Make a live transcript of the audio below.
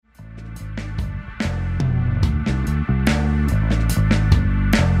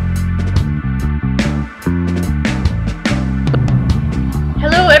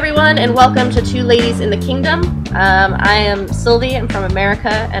everyone, and welcome to Two Ladies in the Kingdom. I am Sylvie, I'm from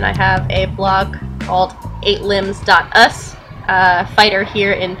America, and I have a blog called 8limbs.us, fighter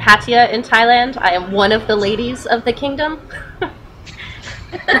here in Pattaya in Thailand. I am one of the ladies of the kingdom.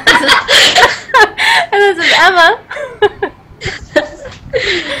 And this is Emma.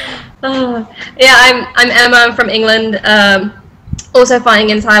 Yeah, I'm Emma, I'm from England, also fighting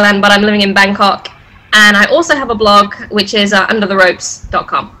in Thailand, but I'm living in Bangkok. And I also have a blog, which is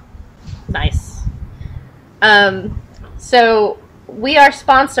undertheropes.com. Nice. So we are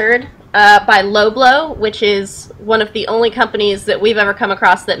sponsored by Low Blow, which is one of the only companies that we've ever come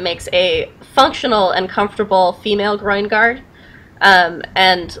across that makes a functional and comfortable female groin guard.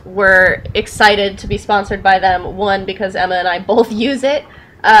 And we're excited to be sponsored by them, one, because Emma and I both use it,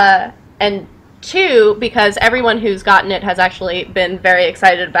 and two, because everyone who's gotten it has actually been very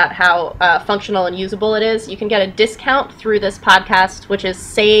excited about how functional and usable it is. You can get a discount through this podcast, which is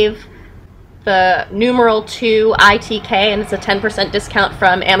save the numeral 2 ITK, and it's a 10% discount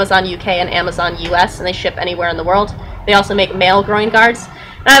from Amazon UK and Amazon US, and they ship anywhere in the world. They also make male groin guards.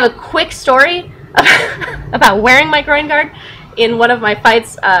 And I have a quick story about wearing my groin guard. In one of my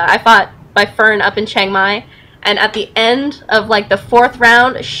fights, I fought by Fern up in Chiang Mai, and at the end of like the 4th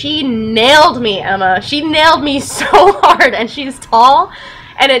round, she nailed me, Emma. She nailed me so hard, and she's tall,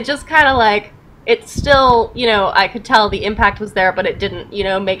 and it just kind of like, it still, you know, I could tell the impact was there, but it didn't, you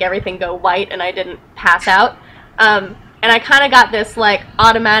know, make everything go white, and I didn't pass out. And I kind of got this like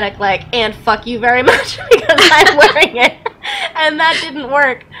automatic like, and fuck you very much, because I'm wearing it, and that didn't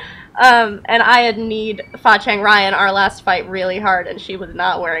work. And I had kneed Fa Chang Ryan our last fight really hard, and she was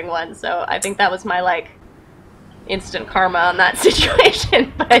not wearing one, so I think that was my like instant karma on that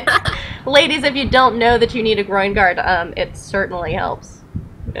situation. But ladies, if you don't know that you need a groin guard, it certainly helps.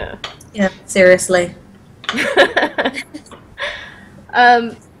 Yeah, seriously.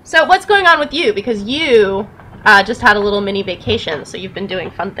 So what's going on with you? Because you just had a little mini vacation, so you've been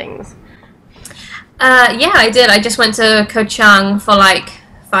doing fun things. Yeah, I did. I just went to Koh Chang for like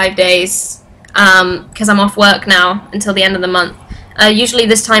 5 days, because I'm off work now until the end of the month. Usually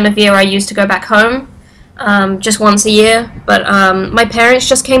this time of year I used to go back home, just once a year, but my parents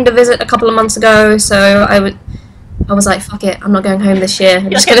just came to visit a couple of months ago, so I was like, fuck it, I'm not going home this year,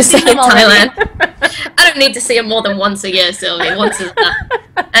 I'm just going to stay in Thailand. I don't need to see them more than once a year, Sylvie, once is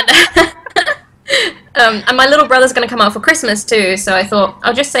enough. And my little brother's going to come out for Christmas too, so I thought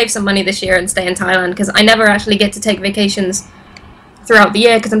I'll just save some money this year and stay in Thailand, because I never actually get to take vacations throughout the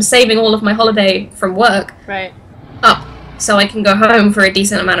year, because I'm saving all of my holiday from work up, so I can go home for a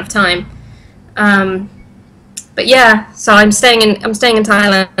decent amount of time. But yeah, so I'm staying in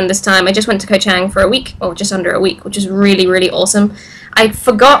Thailand this time. I just went to Koh Chang for a week, or just under a week, which is really, really awesome. I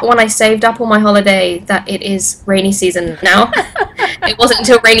forgot when I saved up all my holiday that it is rainy season now. It wasn't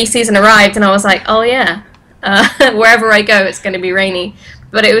until rainy season arrived, and I was like, oh yeah, wherever I go, it's going to be rainy.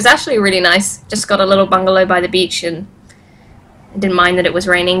 But it was actually really nice. Just got a little bungalow by the beach, and I didn't mind that it was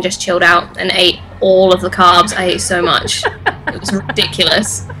raining, just chilled out and ate all of the carbs. I ate so much. It was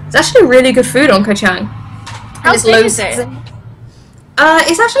ridiculous. It's actually really good food on Koh Chang. How big is it?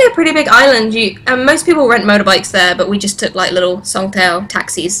 It's actually a pretty big island. Most people rent motorbikes there, but we just took like little songtail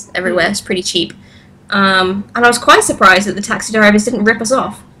taxis everywhere. It's pretty cheap. And I was quite surprised that the taxi drivers didn't rip us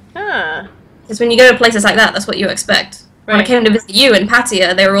off. Because when you go to places like that, that's what you expect. When I came to visit you in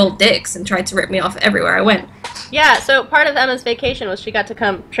Pattaya, they were all dicks and tried to rip me off everywhere I went. Yeah, so part of Emma's vacation was she got to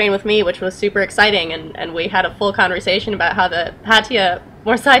come train with me, which was super exciting, and we had a full conversation about how the Pattaya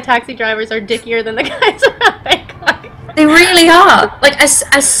Morsai taxi drivers are dickier than the guys around Bangkok. They really are. Like, as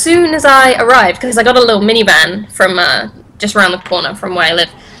soon as I arrived, because I got a little minivan from just around the corner from where I live,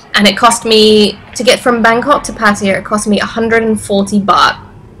 and it cost me, to get from Bangkok to Pattaya, it cost me 140 baht.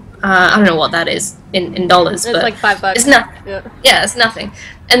 I don't know what that is in dollars, it's but like $5. It's nothing. Yeah, it's nothing.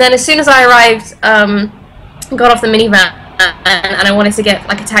 And then as soon as I arrived, got off the minivan, and I wanted to get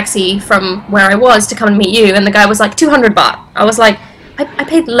like a taxi from where I was to come and meet you, and the guy was like 200 baht. I was like, I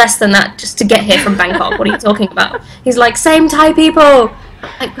paid less than that just to get here from Bangkok. What are you talking about? He's like, same Thai people.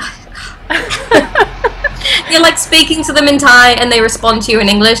 Like, you're like speaking to them in Thai, and they respond to you in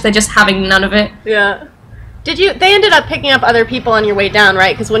English. They're just having none of it. Yeah. They ended up picking up other people on your way down,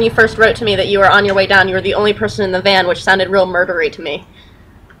 right? Because when you first wrote to me that you were on your way down, you were the only person in the van, which sounded real murdery to me.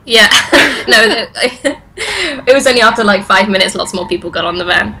 Yeah. No, it was only after like 5 minutes lots more people got on the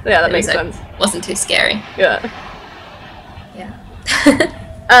van. Yeah, that makes sense. It wasn't too scary. Yeah. Yeah.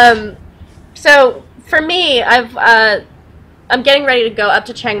 So for me, I've I'm getting ready to go up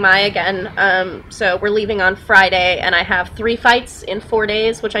to Chiang Mai again. So we're leaving on Friday, and I have 3 fights in 4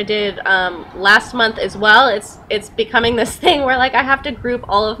 days, which I did last month as well. It's becoming this thing where like I have to group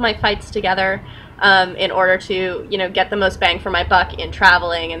all of my fights together in order to get the most bang for my buck in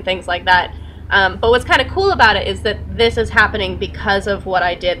traveling and things like that. But what's kind of cool about it is that this is happening because of what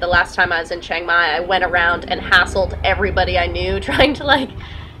I did the last time I was in Chiang Mai. I went around and hassled everybody I knew trying to like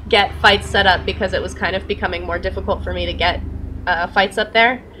get fights set up because it was kind of becoming more difficult for me to get fights up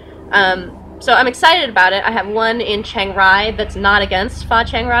there. So I'm excited about it. I have 1 in Chiang Rai that's not against Fa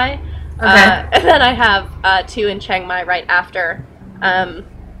Chiang Rai. Okay. And then I have 2 in Chiang Mai right after.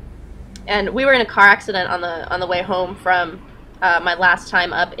 And we were in a car accident on the way home from my last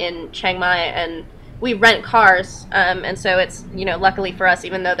time up in Chiang Mai, and we rent cars, and so it's luckily for us,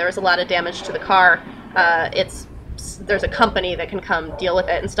 even though there was a lot of damage to the car, there's a company that can come deal with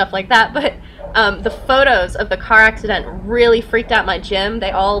it and stuff like that. But the photos of the car accident really freaked out my gym.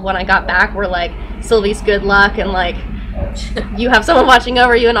 They all, when I got back, were like, Sylvie's good luck, and like, you have someone watching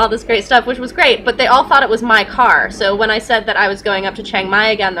over you and all this great stuff, which was great. But they all thought it was my car. So when I said that I was going up to Chiang Mai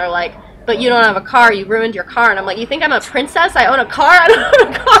again, they're like, but you don't have a car, you ruined your car. And I'm like, you think I'm a princess? I own a car? I don't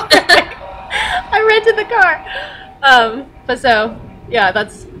own a car. I rented the car. But so, yeah,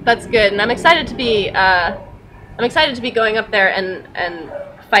 that's good. And I'm excited to be going up there and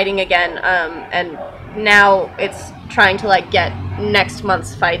fighting again. And now it's trying to like get next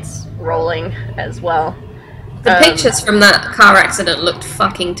month's fights rolling as well. The pictures from that car accident looked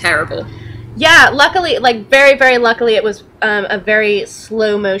fucking terrible. Yeah, luckily, like very, very luckily, it was a very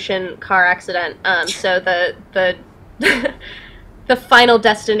slow motion car accident. So the the final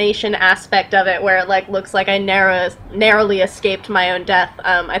destination aspect of it, where it like looks like I narrowly escaped my own death.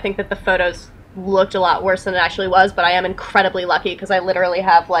 I think that the photos looked a lot worse than it actually was, but I am incredibly lucky because I literally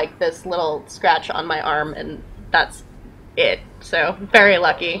have like this little scratch on my arm, and that's it. So very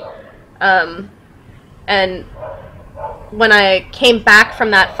lucky. And when I came back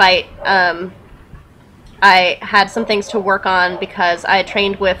from that fight, I had some things to work on because I had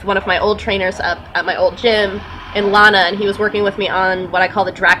trained with one of my old trainers up at my old gym in Lana, and he was working with me on what I call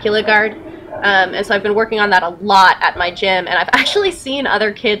the Dracula guard. And so I've been working on that a lot at my gym, and I've actually seen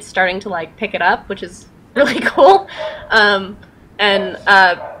other kids starting to like pick it up, which is really cool. And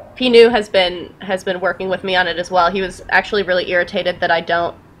Pinu has been working with me on it as well. He was actually really irritated that I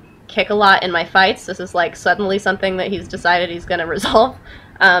don't kick a lot in my fights. This is like suddenly something that he's decided he's going to resolve.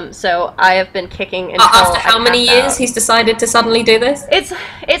 So I have been kicking until after how many years he's decided to suddenly do this?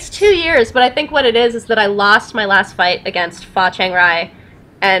 It's 2 years, but I think what it is that I lost my last fight against Fa Chiang Rai,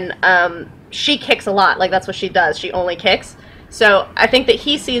 and she kicks a lot. Like that's what she does. She only kicks. So I think that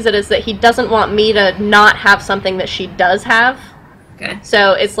he sees it as that he doesn't want me to not have something that she does have. Okay.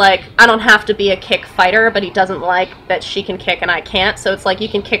 So it's like, I don't have to be a kick fighter, but he doesn't like that she can kick and I can't. So it's like, you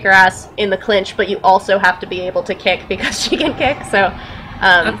can kick her ass in the clinch, but you also have to be able to kick because she can kick. So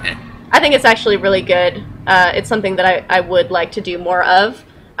okay. I think it's actually really good. It's something that I would like to do more of.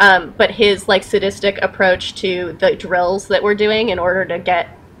 But his like sadistic approach to the drills that we're doing in order to get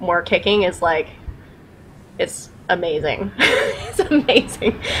more kicking is like, it's amazing. It's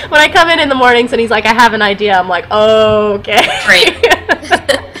amazing. When I come in the mornings and he's like, I have an idea, I'm like, oh, okay. Great.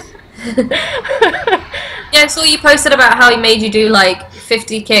 Yeah, I saw you posted about how he made you do like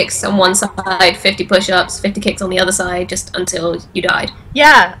 50 kicks on one side, 50 push-ups, 50 kicks on the other side, just until you died.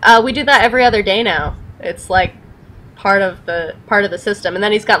 Yeah, we do that every other day now. It's like part of the system. And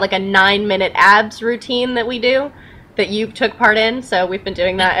then he's got like a 9-minute abs routine that we do that you took part in, so we've been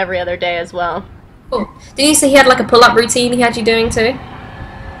doing that every other day as well. Cool. Did you say he had like a pull-up routine he had you doing too?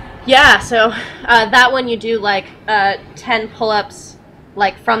 Yeah, so that one you do like 10 pull-ups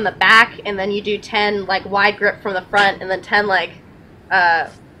like from the back, and then you do 10 like wide grip from the front, and then 10 like I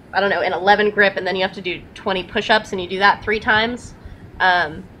don't know, an 11 grip, and then you have to do 20 push-ups, and you do that 3 times.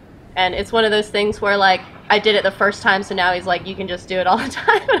 And it's one of those things where like I did it the first time, so now he's like, you can just do it all the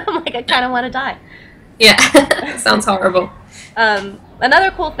time, and I'm like, I kind of want to die. Yeah, sounds horrible.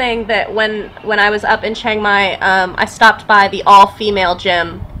 Another cool thing that when I was up in Chiang Mai, I stopped by the all-female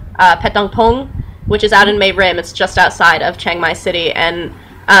gym, Petong Pong, which is out in Mae Rim. It's just outside of Chiang Mai City, and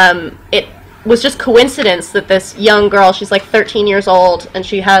it was just coincidence that this young girl, she's like 13 years old, and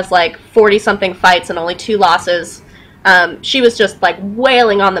she has like 40-something fights and only 2 losses. She was just like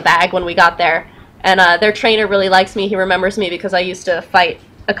wailing on the bag when we got there, and their trainer really likes me. He remembers me because I used to fight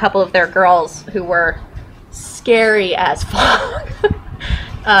a couple of their girls who were scary as fuck.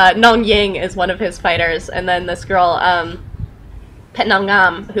 Nong Ying is one of his fighters, and then this girl, Pet Nang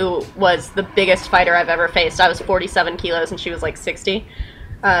Ngam, who was the biggest fighter I've ever faced. I was 47 kilos and she was like 60,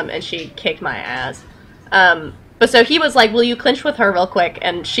 and she kicked my ass. But so he was like, will you clinch with her real quick?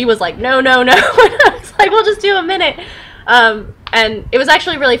 And she was like, no, no, no. And I was like, we'll just do a minute. And it was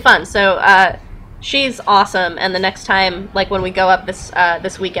actually really fun. So she's awesome. And the next time, like when we go up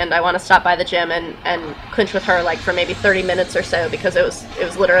this weekend, I want to stop by the gym and clinch with her like for maybe 30 minutes or so, because it was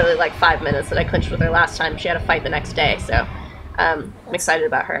literally like 5 minutes that I clinched with her last time. She had a fight the next day. So I'm excited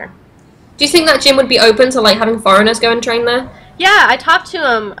about her. Do you think that gym would be open to like having foreigners go and train there? Yeah, I talked to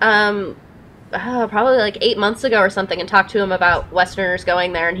him probably like 8 months ago or something, and talked to him about Westerners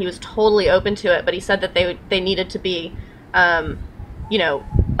going there, and he was totally open to it. But he said that they needed to be,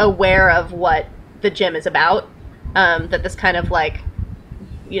 aware of what the gym is about. That this kind of like,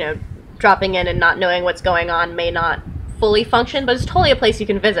 dropping in and not knowing what's going on may not fully function, but it's totally a place you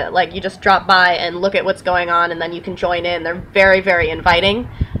can visit. Like, you just drop by and look at what's going on, and then you can join in. They're very, very inviting.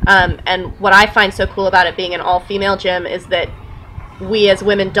 And what I find so cool about it being an all-female gym is that we as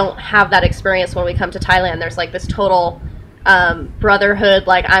women don't have that experience when we come to Thailand. There's like this total brotherhood,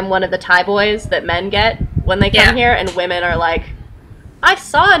 like I'm one of the Thai boys that men get when they come here, and women are like, I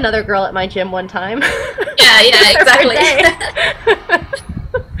saw another girl at my gym one time. Yeah, exactly.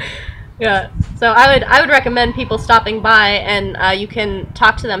 Yeah, so I would recommend people stopping by, and you can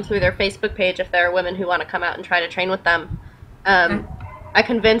talk to them through their Facebook page if there are women who want to come out and try to train with them. I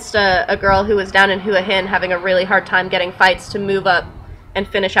convinced a girl who was down in Hua Hin having a really hard time getting fights to move up and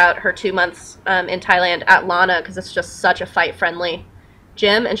finish out her 2 months in Thailand at Lana, because it's just such a fight-friendly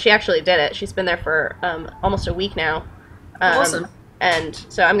gym, and she actually did it. She's been there for almost a week now. Awesome. And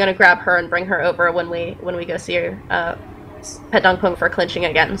so I'm going to grab her and bring her over when we go see her Pet Dong Pung for clinching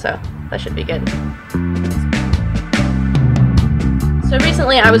again, so that should be good. So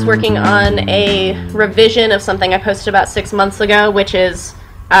recently I was working on a revision of something I posted about 6 months ago, which is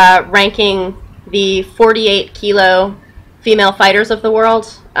ranking the 48 kilo female fighters of the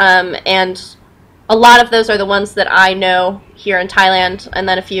world. And a lot of those are the ones that I know here in Thailand, and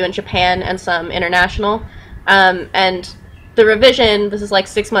then a few in Japan and some international. And the revision, this is like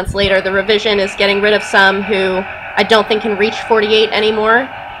 6 months later, the revision is getting rid of some who I don't think can reach 48 anymore,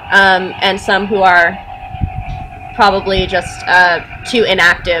 and some who are probably just too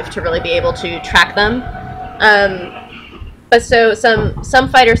inactive to really be able to track them. But so some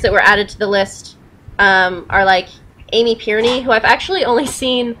fighters that were added to the list are like Amy Pierney, who I've actually only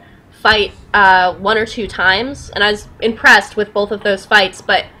seen fight 1 or 2 times, and I was impressed with both of those fights.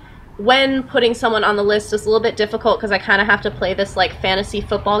 But when putting someone on the list is a little bit difficult, because I kind of have to play this like fantasy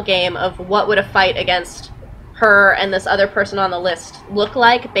football game of what would a fight against her and this other person on the list look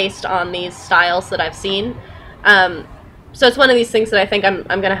like based on these styles that I've seen. So it's one of these things that I think I'm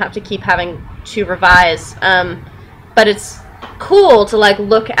going to have to keep having to revise. But it's cool to like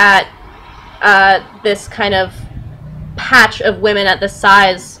look at this kind of patch of women at this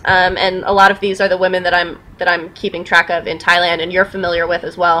size, and a lot of these are the women that I'm keeping track of in Thailand, and you're familiar with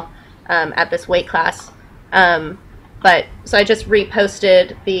as well, at this weight class. But so I just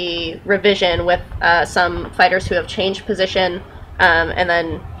reposted the revision with some fighters who have changed position, and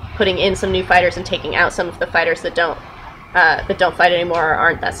then putting in some new fighters and taking out some of the fighters that don't fight anymore or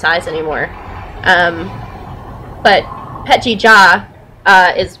aren't that size anymore. But Petji Ja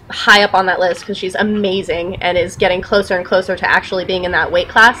is high up on that list because she's amazing and is getting closer and closer to actually being in that weight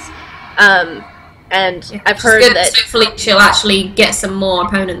class. And yeah, I've heard that hopefully she'll actually get some more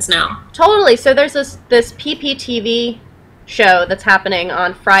opponents now. Totally. So there's this PPTV show that's happening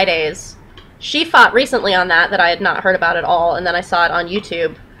on Fridays. She fought recently on that I had not heard about at all, and then I saw it on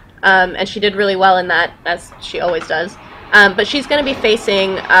YouTube. And she did really well in that, as she always does. But she's going to be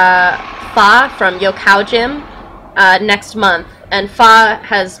facing Fa from Yokao Gym next month. And Fa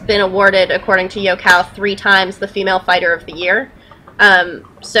has been awarded, according to Yokao, 3 times the Female Fighter of the Year.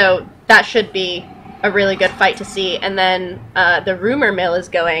 So that should be a really good fight to see. And then the rumor mill is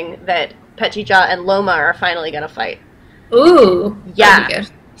going that Petchija and Loma are finally going to fight. Ooh, yeah. that'd be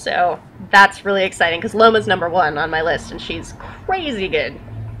good. So that's really exciting, because Loma's #1 on my list, and she's crazy good.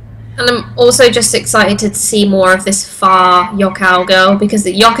 And I'm also just excited to see more of this Fa Yokao girl, because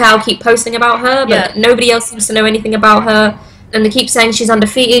the Yokao keep posting about her, but nobody else seems to know anything about her. And they keep saying she's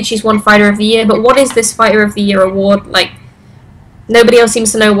undefeated, she's won Fighter of the Year, but what is this Fighter of the Year award? Like, nobody else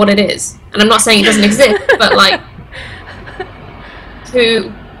seems to know what it is. And I'm not saying it doesn't exist, but like,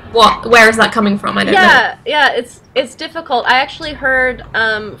 where is that coming from? I don't know. Yeah, it's difficult. I actually heard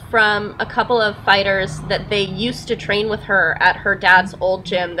from a couple of fighters that they used to train with her at her dad's old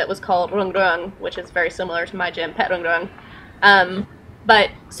gym that was called Rung Rung, which is very similar to my gym, Pet Rung Rung. But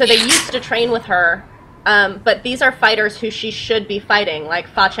so they used to train with her, but these are fighters who she should be fighting, like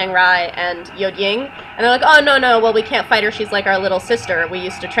Fa Cheng Rai and Yod Ying. And they're like, oh, no, well, we can't fight her. She's like our little sister. We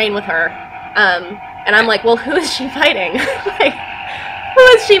used to train with her. And I'm like, well, who is she fighting? Like, who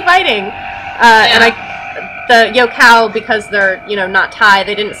is she fighting? And the Yokao, because they're, not Thai,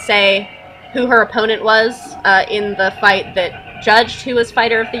 they didn't say who her opponent was in the fight that judged who was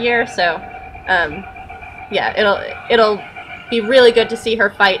Fighter of the Year. So, it'll be really good to see her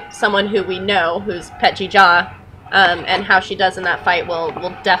fight someone who we know, who's Petji Ja, and how she does in that fight will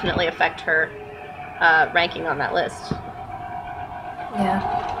definitely affect her ranking on that list.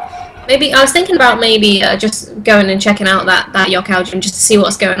 Yeah. Maybe I was thinking about just going and checking out that Yokao gym just to see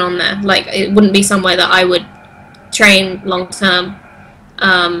what's going on there. Like, it wouldn't be somewhere that I would train long term,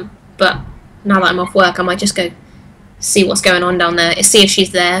 but now that I'm off work, I might just go see what's going on down there, see if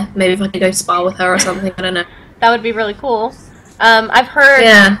she's there. Maybe if I could go spar with her or something. I don't know. That would be really cool. I've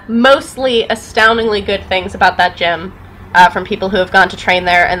heard mostly astoundingly good things about that gym from people who have gone to train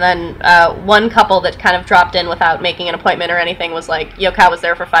there, and then one couple that kind of dropped in without making an appointment or anything was like, Yokao was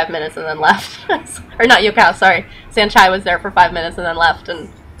there for 5 minutes and then left. Or not Yokao, sorry. Sanchai was there for 5 minutes and then left, and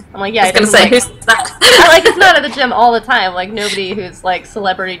I'm like, yeah, I was gonna say, who's that? It's not at the gym all the time. Like, nobody who's, like,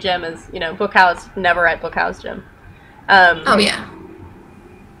 celebrity gym is, Bukhao's never at Bukhao's gym. Oh, yeah.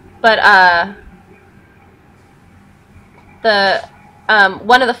 But,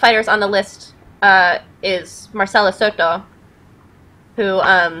 one of the fighters on the list is Marcela Soto, who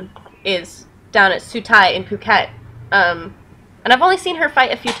is down at Sutai in Phuket. And I've only seen her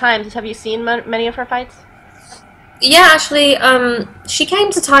fight a few times. Have you seen many of her fights? Yeah, actually, she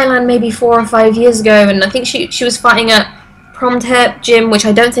came to Thailand maybe 4 or 5 years ago, and I think she was fighting at Promthep Gym, which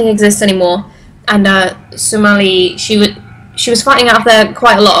I don't think exists anymore, and Sumali, she was fighting out there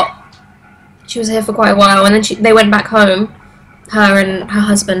quite a lot. She was here for quite a while, and then they went back home, her and her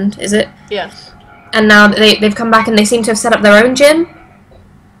husband, is it? Yeah. And now they've come back and they seem to have set up their own gym.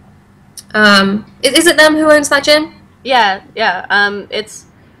 Is it them who owns that gym? Yeah. It's...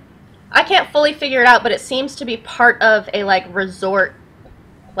 I can't fully figure it out, but it seems to be part of a, resort,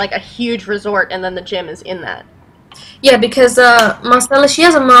 a huge resort, and then the gym is in that. Yeah, because Marcella, she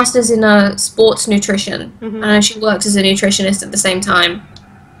has a master's in sports nutrition, and she works as a nutritionist at the same time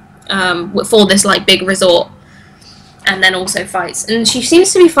for this, big resort, and then also fights. And she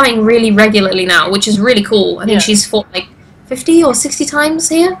seems to be fighting really regularly now, which is really cool. I think she's fought, 50 or 60 times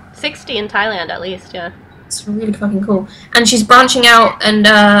here? 60 in Thailand, at least, yeah. It's really fucking cool. And she's branching out and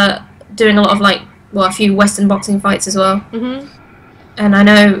doing a lot of a few Western boxing fights as well. And I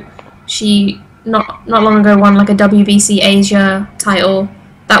know she not long ago won a WBC Asia title.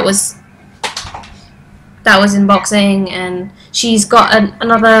 That was in boxing, and she's got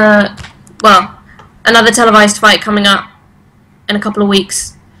another televised fight coming up in a couple of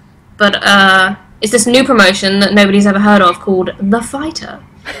weeks. But it's this new promotion that nobody's ever heard of called The Fighter.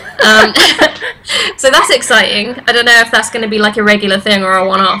 So that's exciting. I don't know if that's going to be a regular thing or a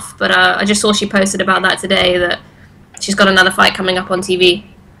one-off, but I just saw she posted about that today, that she's got another fight coming up on TV.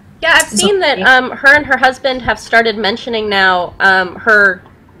 Yeah, I've seen that her and her husband have started mentioning now her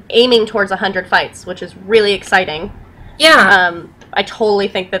aiming towards 100 fights, which is really exciting. Yeah. I totally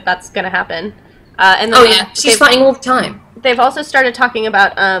think that that's going to happen. And she's fighting all the time. They've also started talking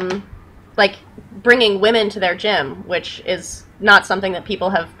about bringing women to their gym, which is not something that people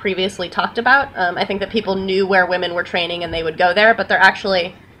have previously talked about. I think that people knew where women were training and they would go there, but they're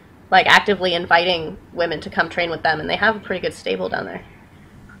actually actively inviting women to come train with them, and they have a pretty good stable down there.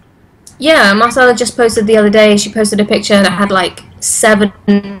 Yeah, Marcella just posted the other day, she posted a picture that had 7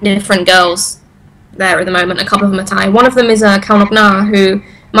 different girls there at the moment. A couple of them are Thai. One of them is Kaunok Na, who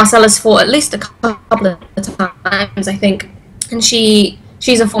Marcella's fought at least a couple of times, I think. And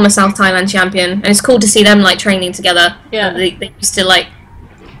she's a former South Thailand champion, and it's cool to see them training together. Yeah. They used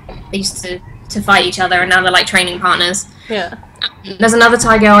to fight each other, and now they're training partners. Yeah. There's another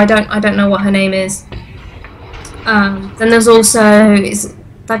Thai girl, I don't know what her name is. Then there's also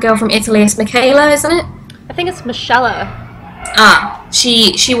that girl from Italy, it's Michaela, isn't it? I think it's Michela.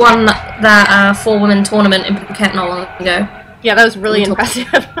 She won that 4-woman tournament in Phuket not long ago. Yeah, that was really impressive.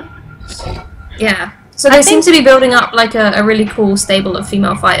 Yeah. So they seem to be building up a really cool stable of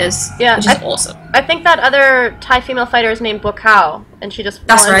female fighters, which is awesome. I think that other Thai female fighter is named Bukhao, and she just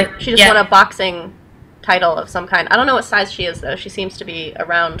won a boxing title of some kind. I don't know what size she is, though. She seems to be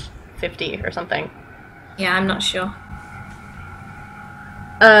around 50 or something. Yeah, I'm not sure.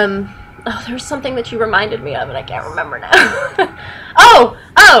 There's something that you reminded me of, and I can't remember now.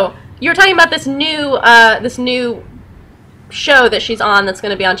 Oh! You were talking about this new show that she's on that's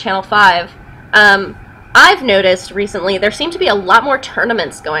going to be on Channel 5. I've noticed recently there seem to be a lot more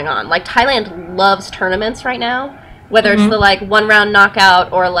tournaments going on. Thailand loves tournaments right now. Whether it's the, 1-round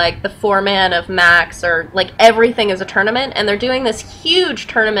knockout or, the 4-man of Max or, everything is a tournament. And they're doing this huge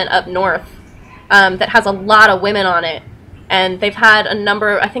tournament up north that has a lot of women on it. And they've had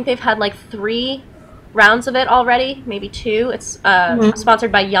I think they've had like 3 rounds of it already, maybe 2. It's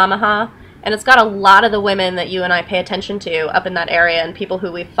sponsored by Yamaha, and it's got a lot of the women that you and I pay attention to up in that area, and people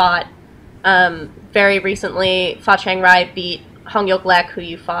who we fought very recently. Fa Chang Rai beat Hong Yok Lek, who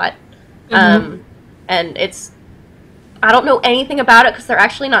you fought. And I don't know anything about it because they're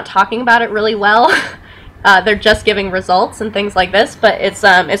actually not talking about it really well. They're just giving results and things like this, but it's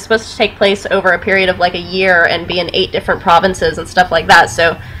supposed to take place over a period of like a year and be in 8 different provinces and stuff like that.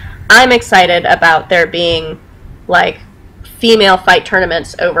 So I'm excited about there being like female fight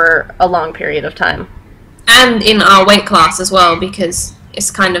tournaments over a long period of time. And in our weight class as well, because it's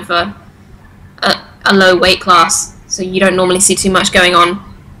kind of a low weight class, so you don't normally see too much going on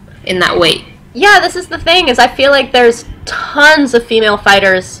in that weight. Yeah, this is the thing, is I feel like there's tons of female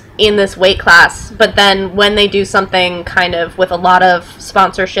fighters in this weight class, but then when they do something kind of with a lot of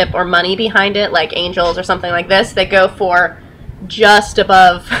sponsorship or money behind it, like Angels or something like this, they go for just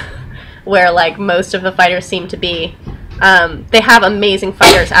above where like most of the fighters seem to be. They have amazing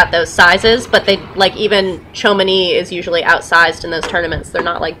fighters at those sizes, but they like even Chomani is usually outsized in those tournaments. They're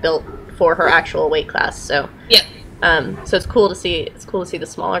not like built for her actual weight class. So yeah. So it's cool to see. It's cool to see the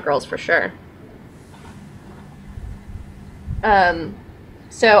smaller girls for sure.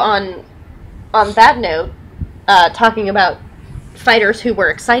 So on that note, talking about fighters who we're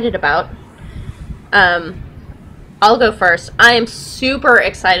excited about, I'll go first. I am super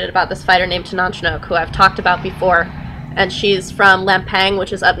excited about this fighter named Tanan Chinook, who I've talked about before, and she's from Lampang,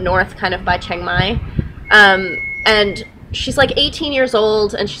 which is up north, kind of by Chiang Mai, and she's like 18 years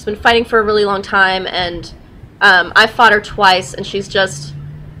old, and she's been fighting for a really long time, and I've fought her twice, and she's just...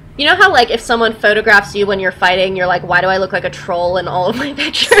 You know how, like, if someone photographs you when you're fighting, you're like, why do I look like a troll in all of my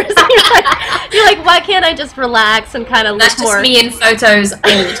pictures? you're like, why can't I just relax and kind of look more... That's just me in photos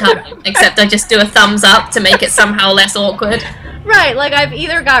all the time, except I just do a thumbs up to make it somehow less awkward. Right, like, I've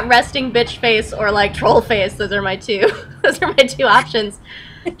either got resting bitch face or, like, troll face. Those are my two options.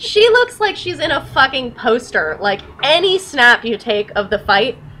 She looks like she's in a fucking poster. Like, any snap you take of the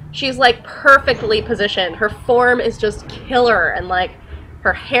fight, she's, like, perfectly positioned. Her form is just killer, and, like,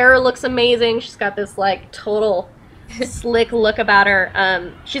 her hair looks amazing. She's got this, like, total slick look about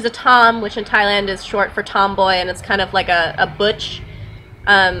her. She's a tom, which in Thailand is short for tomboy, and it's kind of like a butch,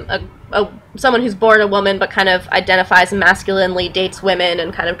 someone who's born a woman but kind of identifies masculinely, dates women,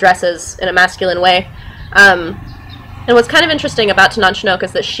 and kind of dresses in a masculine way. And what's kind of interesting about Tanan Chinook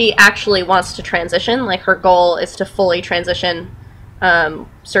is that she actually wants to transition. Like, her goal is to fully transition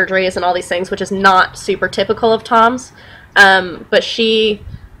surgeries and all these things, which is not super typical of toms. But she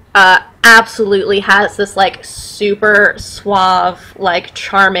absolutely has this, like, super suave, like,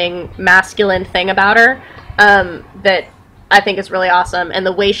 charming, masculine thing about her that I think is really awesome. And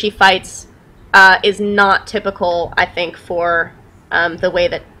the way she fights is not typical, I think, for the way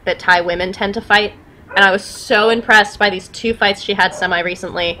that Thai women tend to fight. And I was so impressed by these 2 fights she had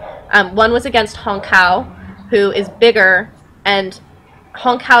semi-recently. One was against Hong Kao, who is bigger, and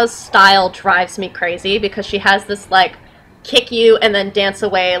Hong Kao's style drives me crazy because she has this, like, kick you and then dance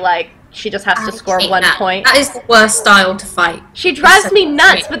away, like she just has to score 1 point. That is the worst style to fight. She drives me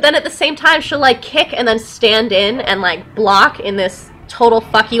nuts, but then at the same time she'll like kick and then stand in and like block in this total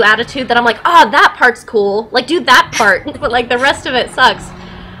fuck you attitude that I'm like, oh, that part's cool, like do that part, but like the rest of it sucks.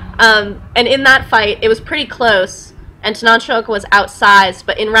 And in that fight it was pretty close, and Tanan Chinook was outsized,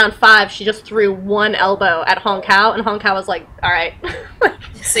 but in round 5 she just threw 1 elbow at Hong Kao, and Hong Kao was like, alright,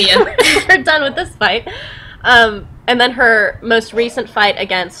 see ya. we're done with this fight. And then her most recent fight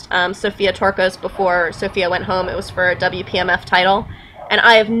against Sofia Torcos before Sofia went home, it was for a WPMF title. And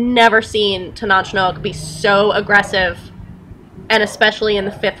I have never seen Tanan Chinook be so aggressive, and especially in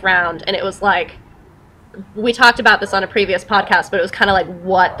the 5th round. And it was like, we talked about this on a previous podcast, but it was kind of like,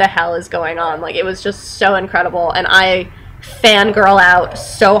 what the hell is going on? Like, it was just so incredible. And I fangirl out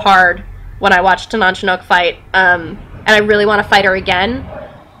so hard when I watched Tanan Chinook fight. And I really want to fight her again.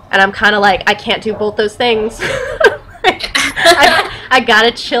 And I'm kind of like, I can't do both those things. I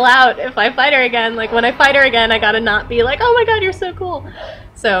gotta chill out if I fight her again. Like, when I fight her again, I gotta not be like, oh my god, you're so cool.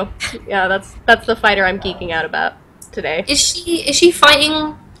 So, yeah, that's the fighter I'm geeking out about today. Is she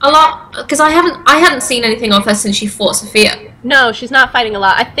fighting a lot? Because I hadn't seen anything of her since she fought Sofia. No, she's not fighting a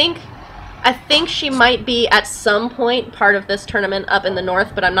lot. I think she might be at some point part of this tournament up in the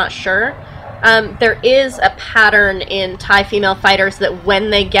north, but I'm not sure. There is a pattern in Thai female fighters that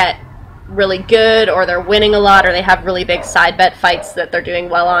when they get really good, or they're winning a lot, or they have really big side bet fights that they're doing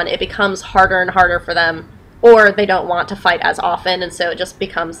well on, it becomes harder and harder for them, or they don't want to fight as often, and so it just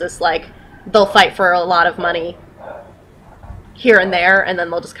becomes this, like, they'll fight for a lot of money here and there, and then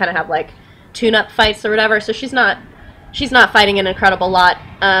they'll just kind of have, like, tune-up fights or whatever. So she's not fighting an incredible lot,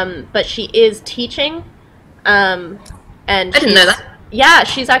 but she is teaching. And I didn't know that. Yeah,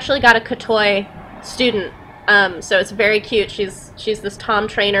 she's actually got a Kotoy student. So it's very cute. She's this Tom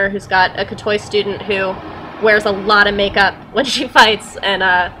trainer who's got a Kotoy student who wears a lot of makeup when she fights and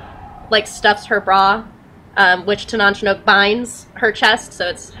like stuffs her bra, which Tanan Chinook binds her chest. So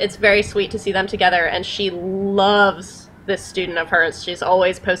it's very sweet to see them together. And she loves this student of hers. She's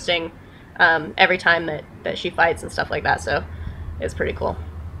always posting every time that she fights and stuff like that. So it's pretty cool.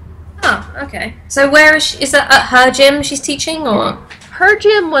 Oh, okay. So where is that at her gym she's teaching, or? Her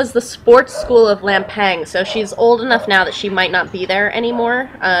gym was the sports school of Lampang, so she's old enough now that she might not be there anymore.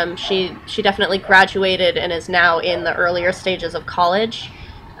 She definitely graduated and is now in the earlier stages of college.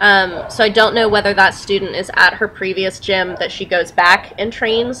 So I don't know whether that student is at her previous gym that she goes back and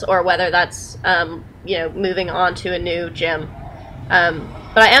trains, or whether that's moving on to a new gym.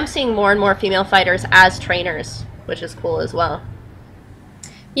 But I am seeing more and more female fighters as trainers, which is cool as well.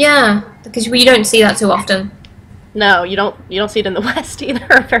 Yeah, because you don't see that too often. No, you don't see it in the West either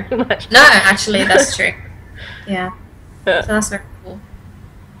very much. No, actually, that's true. Yeah. So that's very cool.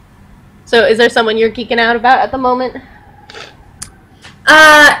 So is there someone you're geeking out about at the moment?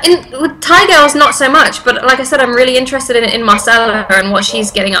 With Thai girls, not so much, but like I said, I'm really interested in Marcella and what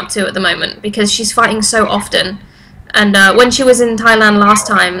she's getting up to at the moment, because she's fighting so often. And when she was in Thailand last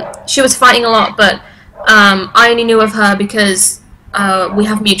time, she was fighting a lot, but I only knew of her because we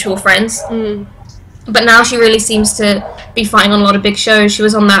have mutual friends. But now she really seems to be fighting on a lot of big shows. She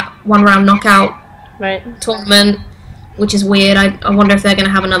was on that one-round knockout tournament, which is weird. I wonder if they're going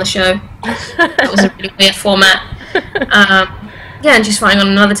to have another show. That was a really weird format. Yeah, and she's fighting on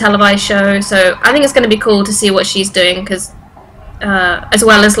another televised show. So I think it's going to be cool to see what she's doing, because as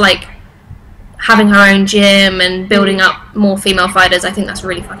well as like having her own gym and building up more female fighters, I think that's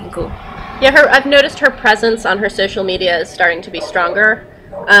really fucking cool. Yeah, I've noticed her presence on her social media is starting to be stronger.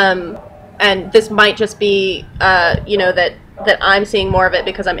 And this might just be, that I'm seeing more of it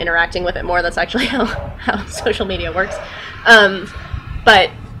because I'm interacting with it more. That's actually how social media works. But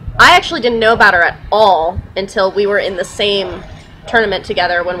I actually didn't know about her at all until we were in the same tournament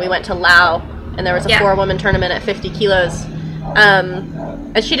together when we went to Laos, and there was a 4-woman tournament at 50 kilos.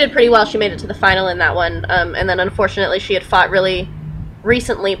 And she did pretty well. She made it to the final in that one. And then unfortunately she had fought really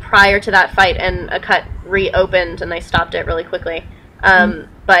recently prior to that fight, and a cut reopened and they stopped it really quickly.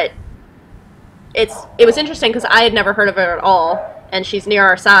 But it was interesting because I had never heard of her at all, and she's near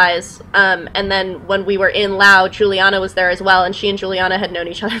our size. And then when we were in Laos, Juliana was there as well, and she and Juliana had known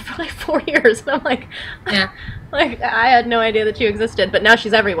each other for like 4 years. And I'm like, like I had no idea that you existed, but now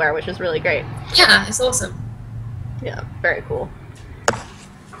she's everywhere, which is really great. Yeah, it's awesome. Yeah, very cool.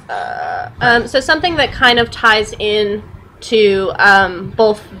 So something that kind of ties in to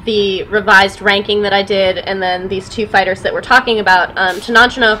both the revised ranking that I did and then these two fighters that we're talking about.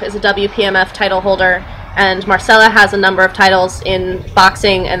 Tanan Chinook is a WPMF title holder, and Marcella has a number of titles in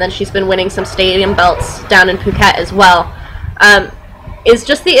boxing, and then she's been winning some stadium belts down in Phuket as well. Is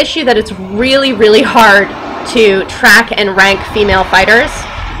just the issue that it's really, really hard to track and rank female fighters,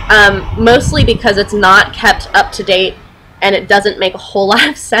 mostly because it's not kept up to date and it doesn't make a whole lot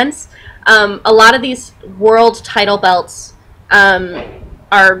of sense. A lot of these world title belts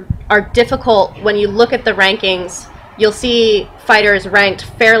are difficult. When you look at the rankings, you'll see fighters ranked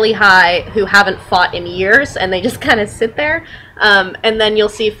fairly high who haven't fought in years, and they just kind of sit there. And then you'll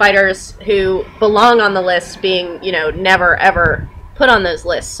see fighters who belong on the list being, never ever put on those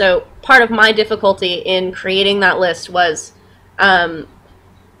lists. So part of my difficulty in creating that list was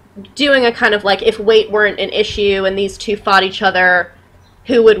doing a kind of like, if weight weren't an issue and these two fought each other,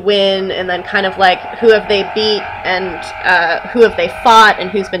 who would win, and then kind of like who have they beat and who have they fought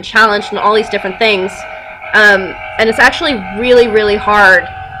and who's been challenged and all these different things. And it's actually really, really hard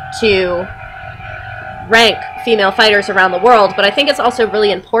to rank female fighters around the world, but I think it's also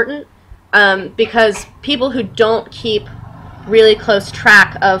really important because people who don't keep really close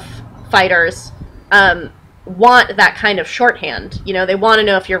track of fighters want that kind of shorthand. They want to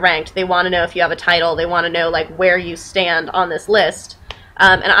know if you're ranked, they want to know if you have a title, they want to know like where you stand on this list.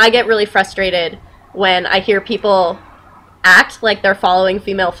 And I get really frustrated when I hear people act like they're following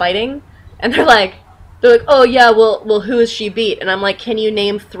female fighting, and they're like, oh yeah, well who has she beat? And I'm like, can you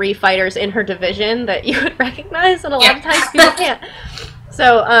name 3 fighters in her division that you would recognize? And a lot of times people can't.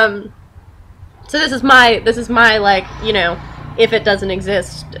 So so this is my like, if it doesn't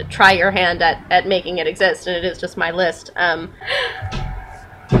exist, try your hand at making it exist, and it is just my list. So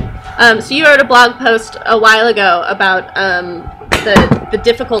you wrote a blog post a while ago about the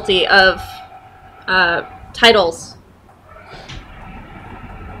difficulty of titles.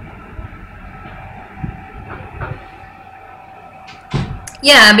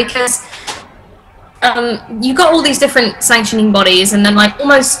 Yeah, because you've got all these different sanctioning bodies, and then like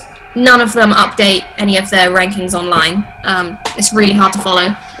almost none of them update any of their rankings online. It's really hard to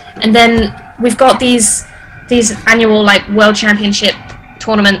follow. And then we've got these annual like world championship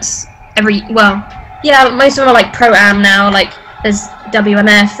tournaments most of them are like pro-am now. Like there's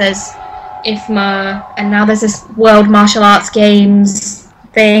WMF, there's IFMA, and now there's this World Martial Arts Games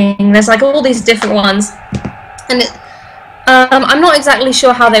thing. There's like all these different ones, and I'm not exactly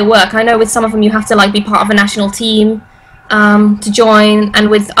sure how they work. I know with some of them you have to like be part of a national team to join, and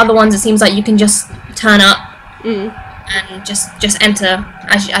with other ones it seems like you can just turn up and just enter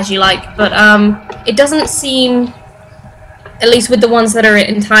as you like. But it doesn't seem, at least with the ones that are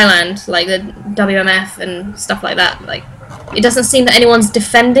in Thailand, like the WMF and stuff like that, like it doesn't seem that anyone's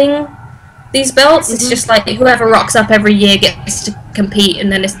defending these belts. It's just like whoever rocks up every year gets to compete, and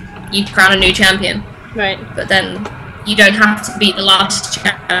then you crown a new champion. Right. But then you don't have to beat the last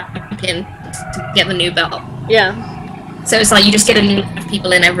champion to get the new belt. Yeah. So it's like you just get a new of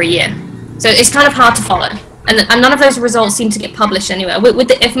people in every year. So it's kind of hard to follow. And none of those results seem to get published anywhere. With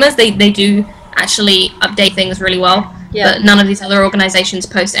the IFMAs, they do actually update things really well. Yeah. But none of these other organizations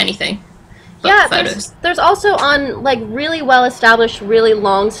post anything. Yeah, there's also on like really well-established, really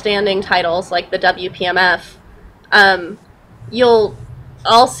long-standing titles like the WPMF,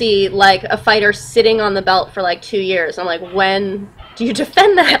 I'll see like a fighter sitting on the belt for like 2 years. I'm like, when do you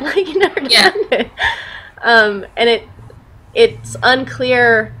defend that? Like you never defend it. And it's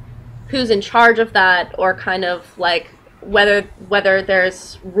unclear who's in charge of that, or kind of like whether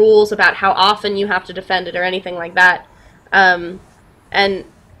there's rules about how often you have to defend it or anything like that. And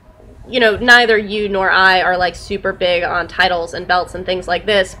you know, neither you nor I are like super big on titles and belts and things like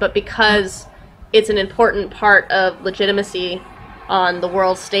this, but because it's an important part of legitimacy on the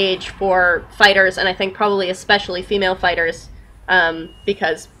world stage for fighters, and I think probably especially female fighters,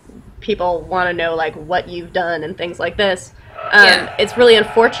 because people want to know like what you've done and things like this. It's really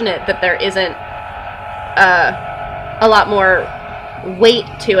unfortunate that there isn't a lot more weight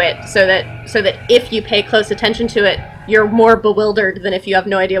to it, so that if you pay close attention to it, you're more bewildered than if you have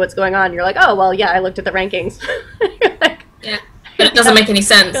no idea what's going on. You're like, oh well, yeah, I looked at the rankings. Like, yeah, but it doesn't make any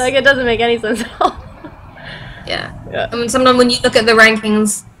sense. Like it doesn't make any sense at all. Yeah. I mean, sometimes when you look at the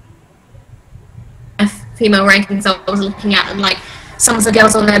rankings, female rankings I was looking at, and like some of the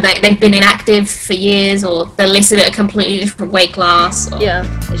girls on there, they've been inactive for years, or they're listed at a completely different weight class. Or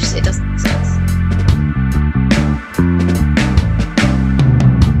it doesn't make sense.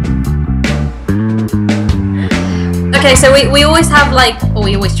 Okay, so we always have like, or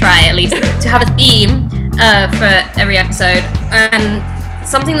we always try at least, to have a theme for every episode, and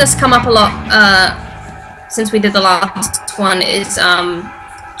something that's come up a lot since we did the last one is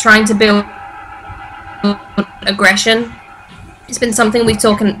trying to build aggression. It's been something we've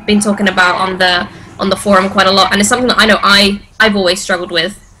been talking about on the forum quite a lot, and it's something that I know I've always struggled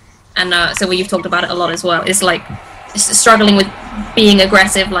with, and so you've talked about it a lot as well. It's like struggling with being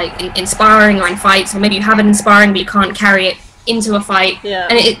aggressive, like in sparring or in fights, or maybe you have it in sparring but you can't carry it into a fight. Yeah.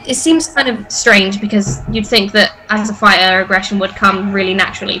 And it seems kind of strange, because you'd think that as a fighter aggression would come really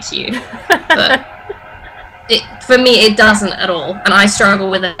naturally to you, but for me it doesn't at all, and I struggle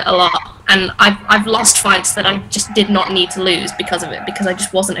with it a lot. And I've lost fights that I just did not need to lose because of it, because I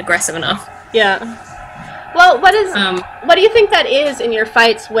just wasn't aggressive enough. Yeah. Well, what do you think that is in your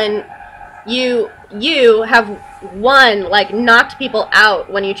fights when you have like knocked people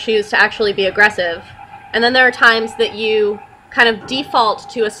out when you choose to actually be aggressive, and then there are times that you kind of default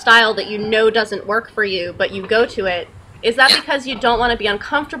to a style that you know doesn't work for you, but you go to it? Is that because you don't want to be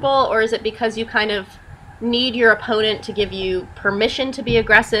uncomfortable, or is it because you kind of need your opponent to give you permission to be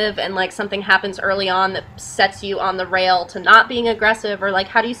aggressive, and like something happens early on that sets you on the rail to not being aggressive? Or like,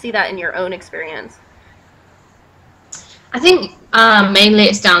 how do you see that in your own experience? I think mainly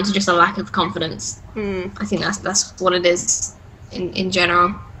it's down to just a lack of confidence. I think that's what it is in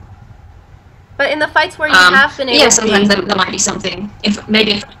general. But in the fights where you have been able to sometimes there might be something. Say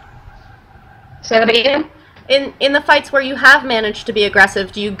that again? In the fights where you have managed to be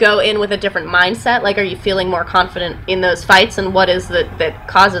aggressive, do you go in with a different mindset? Like, are you feeling more confident in those fights, and what is that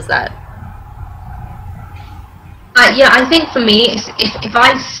causes that? I think for me, if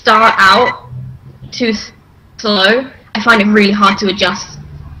I start out too slow, I find it really hard to adjust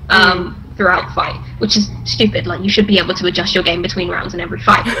throughout the fight, which is stupid. Like, you should be able to adjust your game between rounds in every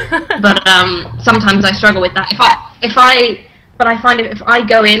fight. But sometimes I struggle with that. But I find if I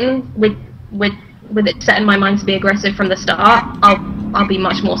go in with it set in my mind to be aggressive from the start, I'll be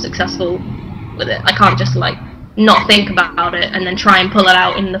much more successful with it. I can't just like not think about it and then try and pull it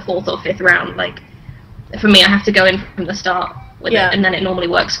out in the 4th or 5th round. Like, for me, I have to go in from the start with it, and then it normally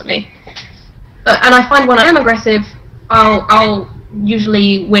works for me. And I find when I am aggressive, I'll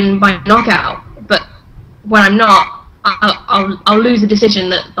usually win by knockout. But when I'm not, I'll lose a decision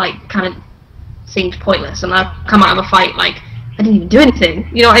that like kind of seemed pointless, and I'll come out of a fight like I didn't even do anything.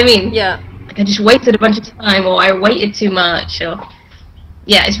 You know what I mean? Yeah. Like I just wasted a bunch of time, or I waited too much, or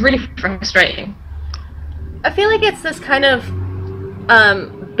yeah, it's really frustrating. I feel like it's this kind of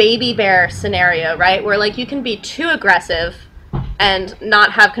baby bear scenario, right? Where like you can be too aggressive and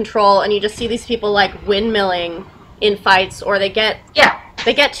not have control, and you just see these people like windmilling in fights, or they get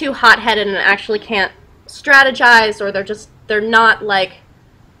too hot-headed and actually can't strategize, or they're not like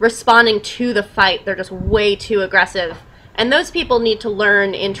responding to the fight. They're just way too aggressive. And those people need to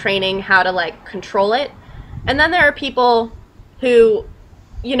learn in training how to like control it. And then there are people who,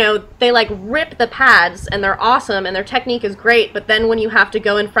 you know, they like rip the pads and they're awesome and their technique is great, but then when you have to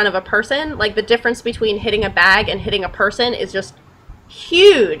go in front of a person, like the difference between hitting a bag and hitting a person is just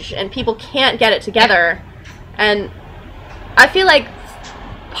huge, and people can't get it together. And I feel like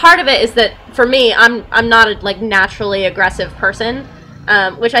part of it is that for me, I'm not a like naturally aggressive person,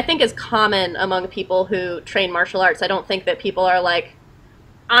 which I think is common among people who train martial arts. I don't think that people are like,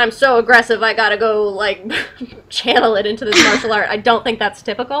 I'm so aggressive, I gotta go like channel it into this martial art. I don't think that's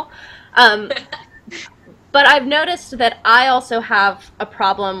typical. But I've noticed that I also have a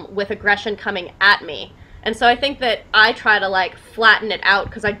problem with aggression coming at me. And so I think that I try to like flatten it out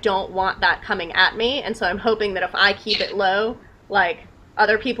because I don't want that coming at me. And so I'm hoping that if I keep it low, like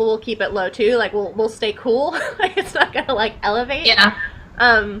other people will keep it low too. Like we'll stay cool. Like it's not gonna like elevate. Yeah.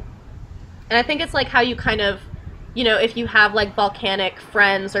 And I think it's like how you kind of, you know, if you have like volcanic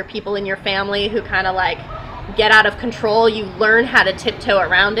friends or people in your family who kind of like get out of control, you learn how to tiptoe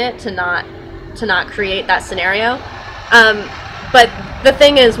around it to not create that scenario. But the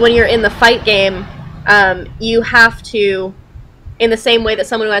thing is, when you're in the fight game, you have to, in the same way that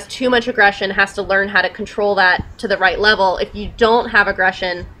someone who has too much aggression has to learn how to control that to the right level, if you don't have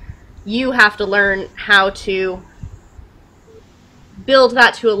aggression, you have to learn how to build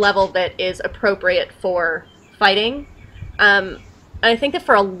that to a level that is appropriate for fighting. And I think that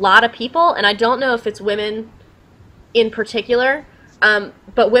for a lot of people, and I don't know if it's women in particular,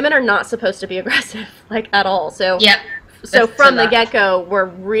 but women are not supposed to be aggressive, like, at all. So, so from the get-go, we're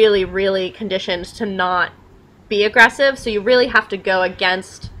really, really conditioned to not be aggressive. So you really have to go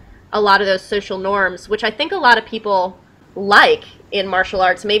against a lot of those social norms, which I think a lot of people like in martial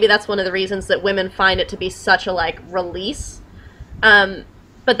arts. Maybe that's one of the reasons that women find it to be such a, like, release.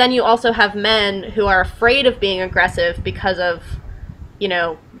 But then you also have men who are afraid of being aggressive because of, you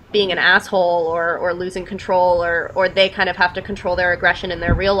know, being an asshole or losing control, or they kind of have to control their aggression in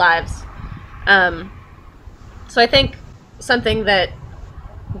their real lives. So I think something that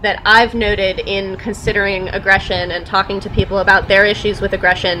I've noted in considering aggression and talking to people about their issues with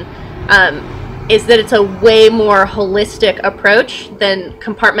aggression is that it's a way more holistic approach than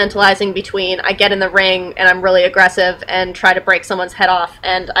compartmentalizing between I get in the ring and I'm really aggressive and try to break someone's head off,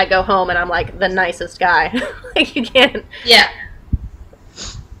 and I go home and I'm like the nicest guy. Like you can't. Yeah.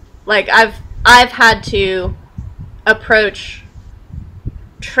 Like I've had to approach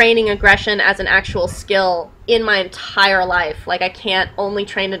training aggression as an actual skill in my entire life. Like I can't only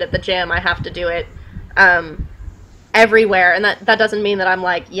train it at the gym. I have to do it everywhere, and that doesn't mean that I'm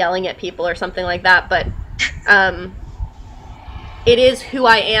like yelling at people or something like that, but it is who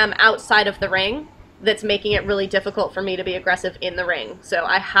I am outside of the ring that's making it really difficult for me to be aggressive in the ring. So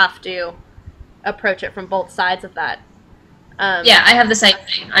I have to approach it from both sides of that. Yeah, I have the same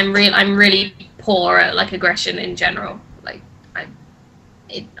thing. I'm really poor at like aggression in general. Like I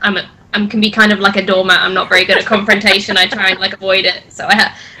can be kind of like a doormat. I'm not very good at confrontation. I try and like avoid it. So I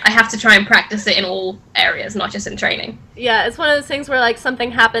have to try and practice it in all areas, not just in training. Yeah, it's one of those things where like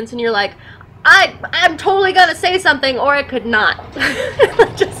something happens and you're like, I'm totally gonna say something, or I could not.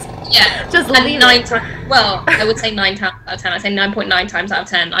 just leave it. Well, I would say 9 times out of 10. I say 9.9 times out of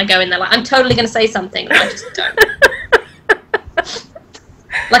 10. I go in there like I'm totally gonna say something, and I just don't.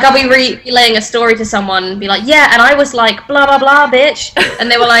 Like I'll be relaying a story to someone and be like, yeah, and I was like, blah, blah, blah, bitch.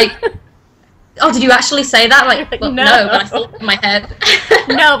 And they were like, oh, did you actually say that? Like, well, no, but I thought in my head.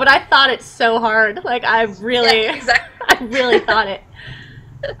 No, but I thought it so hard. Like I really, I really thought it.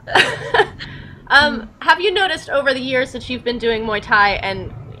 Have you noticed over the years that you've been doing Muay Thai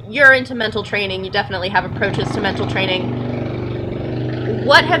and you're into mental training, you definitely have approaches to mental training.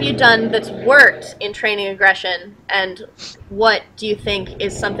 What have you done that's worked in training aggression, and what do you think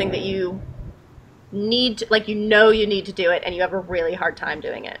is something that you need to, like, you know you need to do it and you have a really hard time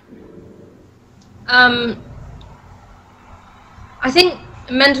doing it? I think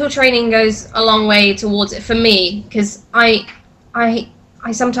mental training goes a long way towards it for me, because I I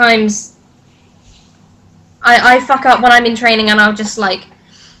sometimes I fuck up when I'm in training, and I'll just like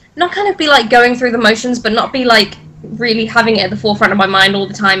not kind of be like going through the motions, but not be like really having it at the forefront of my mind all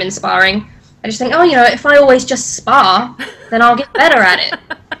the time in sparring. I just think, oh, you know, if I always just spar, then I'll get better at it.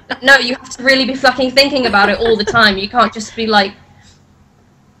 No, you have to really be fucking thinking about it all the time. You can't just be like,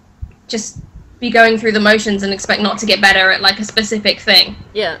 just be going through the motions and expect not to get better at like a specific thing.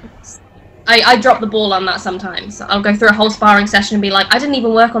 Yeah. I drop the ball on that sometimes. I'll go through a whole sparring session and be like, I didn't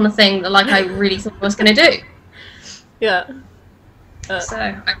even work on the thing that like I really thought I was going to do. Yeah. So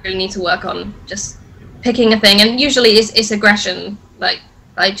I really need to work on just picking a thing, and usually it's aggression. Like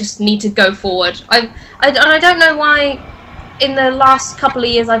I just need to go forward. And I don't know why. In the last couple of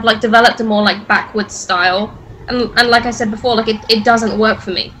years, I've like developed a more like backwards style, and like I said before, like it doesn't work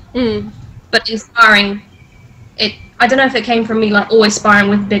for me. But in sparring, I don't know if it came from me like always sparring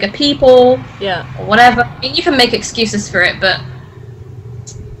with bigger people, or whatever. I mean, you can make excuses for it, but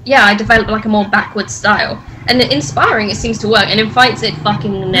yeah, I developed like a more backwards style. And in sparring, it seems to work, and in fights, it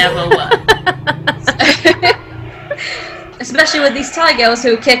fucking never works. Especially with these Thai girls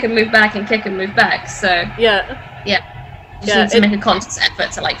who kick and move back and kick and move back. So yeah, you just need to make a conscious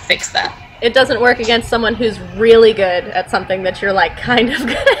effort to like fix that. It doesn't work against someone who's really good at something that you're like kind of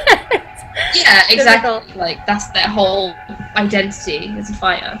good at. Yeah, exactly. Like that's their whole identity as a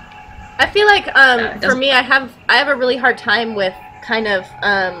fighter. I feel like for me, I have a really hard time with kind of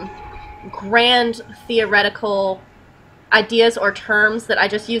grand theoretical ideas or terms that I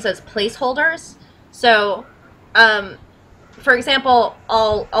just use as placeholders. So, for example,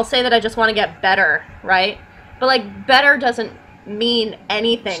 I'll say that I just want to get better, right? But like better doesn't mean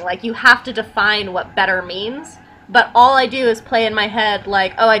anything. Like you have to define what better means. But all I do is play in my head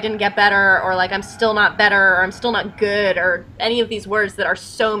like, oh, I didn't get better, or like I'm still not better, or I'm still not good, or any of these words that are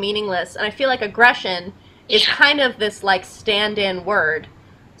so meaningless. And I feel like aggression is kind of this like stand-in word.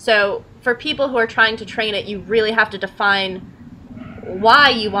 So for people who are trying to train it, you really have to define why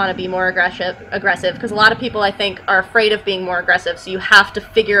you want to be more aggressive, because a lot of people, I think, are afraid of being more aggressive, so you have to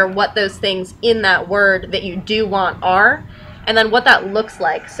figure what those things in that word that you do want are, and then what that looks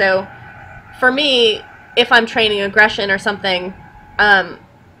like. So for me, if I'm training aggression or something,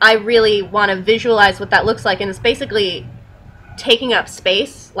 I really want to visualize what that looks like, and it's basically taking up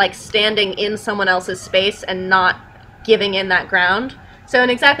space, like standing in someone else's space and not giving in that ground. So in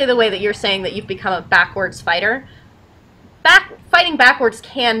exactly the way that you're saying that you've become a backwards fighter, fighting backwards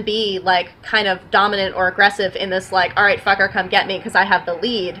can be like kind of dominant or aggressive in this like, all right, fucker, come get me because I have the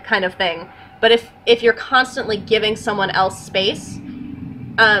lead kind of thing. But if you're constantly giving someone else space,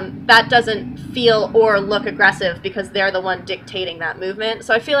 that doesn't feel or look aggressive because they're the one dictating that movement.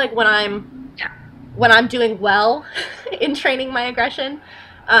 So I feel like when I'm doing well in training my aggression,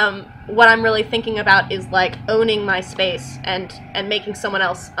 what I'm really thinking about is like owning my space and making someone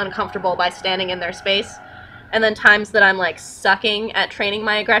else uncomfortable by standing in their space. And then times that I'm like sucking at training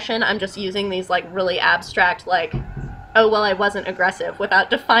my aggression, I'm just using these like really abstract like, oh, well, I wasn't aggressive, without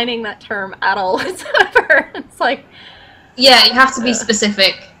defining that term at all whatsoever. It's like, yeah, you have to be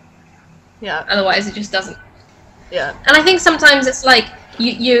specific. Yeah. Otherwise it just doesn't. Yeah. And I think sometimes it's like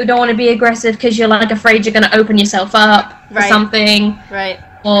you don't want to be aggressive because you're like afraid you're going to open yourself up for something. Right.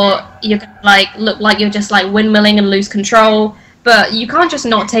 Or you're going to like look like you're just like windmilling and lose control. But you can't just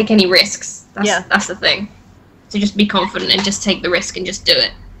not take any risks. That's the thing. So just be confident and just take the risk and just do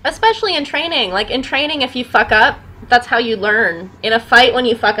it. Especially in training. Like in training, if you fuck up, that's how you learn. In a fight, when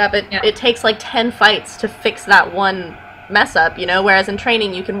you fuck up, it takes like 10 fights to fix that one mess up, you know? Whereas in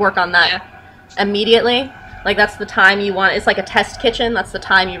training, you can work on that immediately. Like that's the time you want. It's like a test kitchen. That's the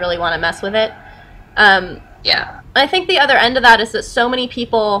time you really want to mess with it. I think the other end of that is that so many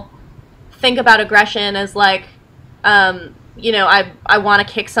people think about aggression as like, you know, I want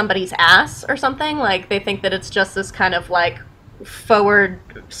to kick somebody's ass or something. Like they think that it's just this kind of like forward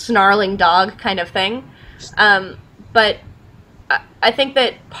snarling dog kind of thing. But I think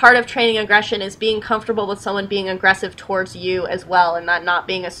that part of training aggression is being comfortable with someone being aggressive towards you as well, and that not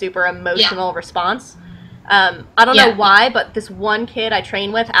being a super emotional response. I don't know why, but this one kid I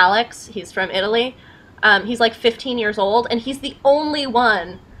train with, Alex, he's from Italy. He's like 15 years old, and he's the only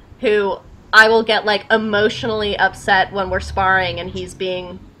one who I will get like emotionally upset when we're sparring and he's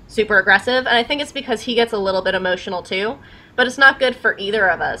being super aggressive. And I think it's because he gets a little bit emotional too, but it's not good for either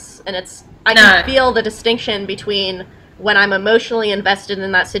of us. And I can feel the distinction between when I'm emotionally invested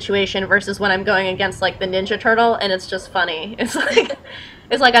in that situation versus when I'm going against like the Ninja Turtle, and it's just funny. It's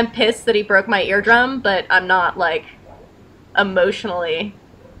like I'm pissed that he broke my eardrum, but I'm not like emotionally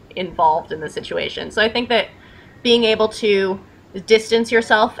involved in the situation. So I think that being able to distance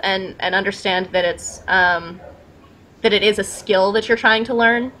yourself and understand that it's that it is a skill that you're trying to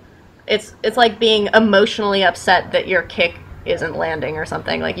learn. It's like being emotionally upset that your kick isn't landing or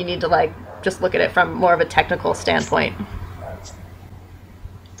something. Like, you need to like just look at it from more of a technical standpoint.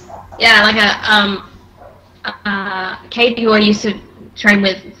 Yeah, like Katie, who I used to train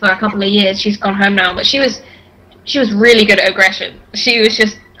with for a couple of years, she's gone home now, but she was really good at aggression. She was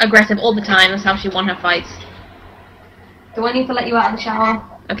just aggressive all the time. That's how she won her fights. Do I need to let you out of the shower?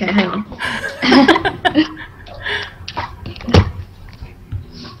 Okay, hang on.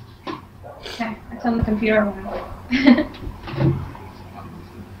 Okay, I turn the computer around.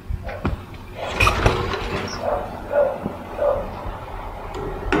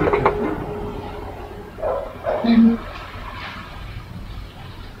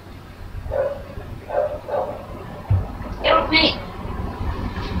 Get off me!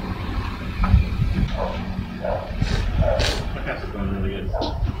 That's going really good.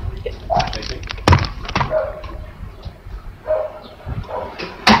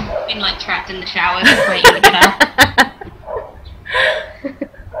 Been like trapped in the shower, just waiting to get out.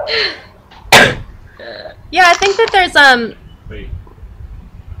 Yeah, I think that there's Wait.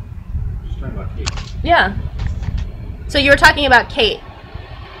 Just talking about Kate. yeah. So you were talking about Kate.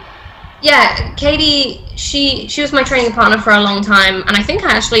 Yeah, Katie, she was my training partner for a long time, and I think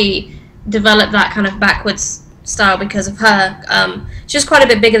I actually developed that kind of backwards style because of her. She was quite a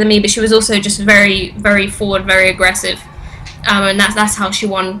bit bigger than me, but she was also just very, very forward, very aggressive, and that's how she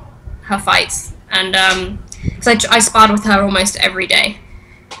won her fights. And because I sparred with her almost every day,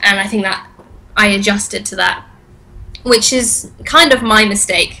 and I think that I adjusted to that, which is kind of my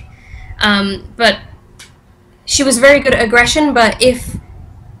mistake. But she was very good at aggression, but if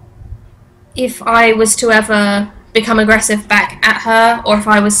I was to ever become aggressive back at her, or if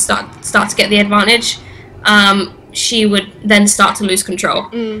I was start to get the advantage, she would then start to lose control,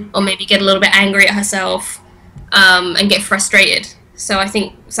 or maybe get a little bit angry at herself, and get frustrated. So I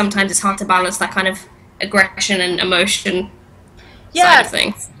think sometimes it's hard to balance that kind of aggression and emotion side of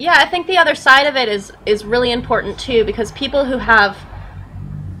things. Yeah, I think the other side of it is really important too, because people who have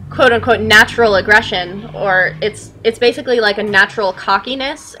quote unquote natural aggression, or it's basically like a natural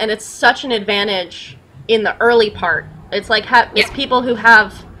cockiness, and it's such an advantage in the early part. It's like it's people who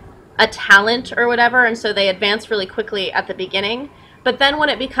have a talent or whatever, and so they advance really quickly at the beginning, but then when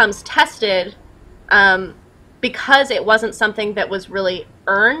it becomes tested, because it wasn't something that was really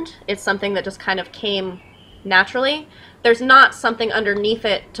earned, it's something that just kind of came naturally, there's not something underneath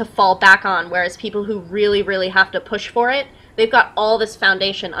it to fall back on, whereas people who really, really have to push for it, they've got all this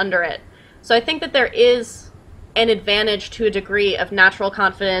foundation under it. So I think that there is an advantage to a degree of natural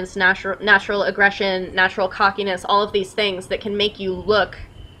confidence, natural aggression, natural cockiness, all of these things that can make you look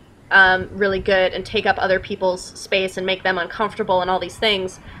really good and take up other people's space and make them uncomfortable and all these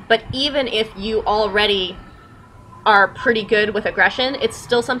things. But even if you already are pretty good with aggression, it's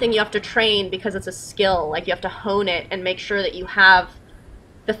still something you have to train because it's a skill. Like, you have to hone it and make sure that you have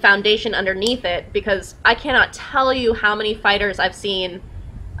the foundation underneath it, because I cannot tell you how many fighters I've seen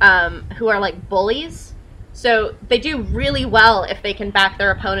who are like bullies. So they do really well if they can back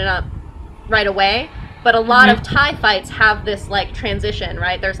their opponent up right away, but a lot of Thai fights have this like transition,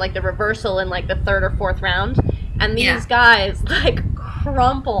 right? There's like the reversal in like the third or fourth round, and these guys like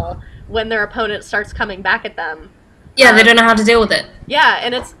crumple when their opponent starts coming back at them. Yeah, they don't know how to deal with it. Yeah,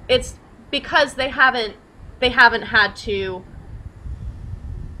 and it's because they haven't had to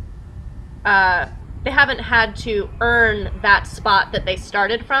earn that spot that they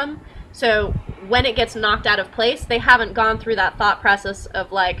started from. So when it gets knocked out of place, they haven't gone through that thought process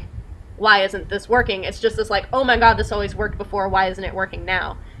of like, why isn't this working? It's just this like, oh my god, this always worked before, why isn't it working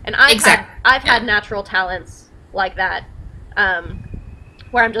now? And I've had natural talents like that,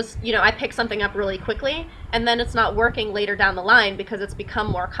 where I'm just, I pick something up really quickly, and then it's not working later down the line because it's become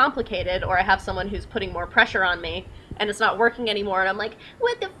more complicated, or I have someone who's putting more pressure on me, and it's not working anymore, and I'm like,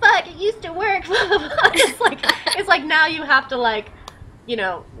 what the fuck, it used to work, it's like now you have to like,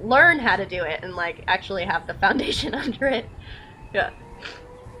 learn how to do it, and like actually have the foundation under it.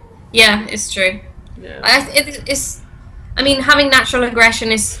 Yeah, it's true. I mean, having natural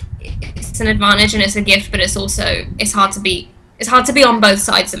aggression it's an advantage and it's a gift, but it's hard to be on both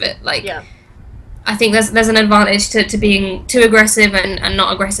sides of it. Like, I think there's an advantage to being too aggressive and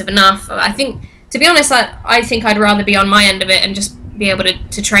not aggressive enough. I think, to be honest, I think I'd rather be on my end of it and just be able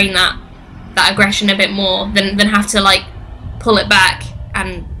to train that aggression a bit more than have to like pull it back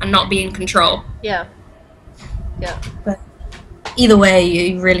and not be in control. Yeah. But either way,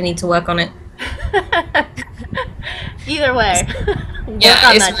 you really need to work on it. Either way.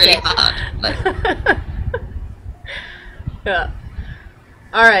 It's really hard. Yeah.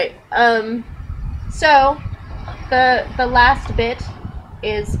 All right. So the last bit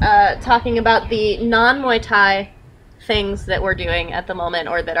is talking about the non-Muay Thai things that we're doing at the moment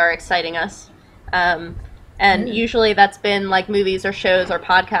or that are exciting us. And usually that's been like movies or shows or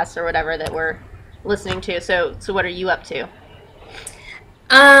podcasts or whatever that we're listening to. So what are you up to?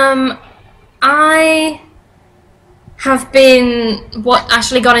 I have been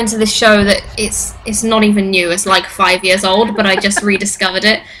actually got into this show that it's not even new. It's like 5 years old, but I just rediscovered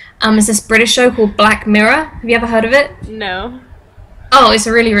it. It's this British show called Black Mirror. Have you ever heard of it? No. Oh, it's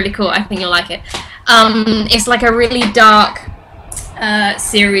really, really cool. I think you'll like it. It's like a really dark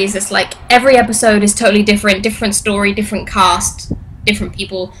series. It's like every episode is totally different story, different cast, different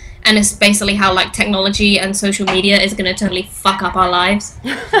people, and it's basically how like technology and social media is going to totally fuck up our lives.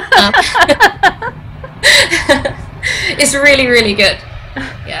 It's really, really good.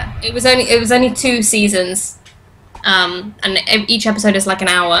 Yeah, it was only 2 seasons, and each episode is like an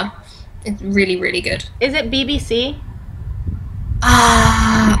hour. It's really, really good. Is it BBC?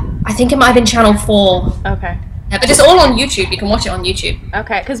 I think it might have been Channel 4. Okay. Yeah, but it's all on YouTube. You can watch it on YouTube.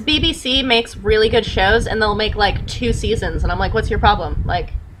 Okay, because BBC makes really good shows, and they'll make like 2 seasons, and I'm like, what's your problem?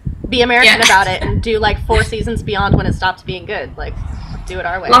 Like, be American about it and do like 4 seasons beyond when it stops being good. Like, do it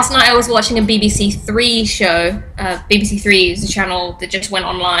our way. Last night I was watching a BBC 3 show. BBC 3 is a channel that just went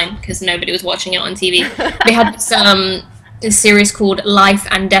online because nobody was watching it on TV. They had this series called Life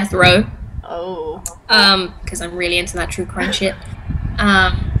and Death Row. Oh. Because I'm really into that true crime shit.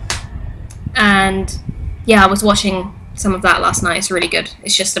 And yeah, I was watching some of that last night. It's really good.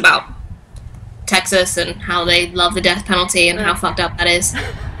 It's just about Texas and how they love the death penalty and how fucked up that is.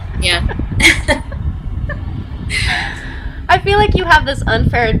 Yeah. I feel like you have this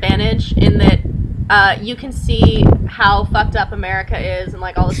unfair advantage in that you can see how fucked up America is and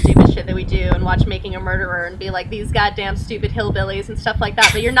like all the stupid shit that we do and watch Making a Murderer and be like these goddamn stupid hillbillies and stuff like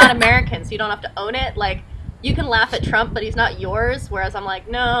that, but you're not American, so you don't have to own it. Like, you can laugh at Trump, but he's not yours, whereas I'm like,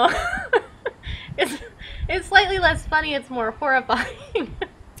 no. It's slightly less funny, it's more horrifying.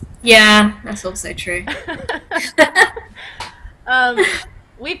 Yeah, that's also true.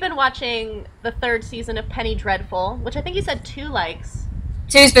 We've been watching the 3rd season of Penny Dreadful, which I think you said 2 likes.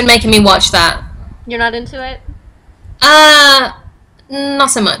 2's been making me watch that. You're not into it?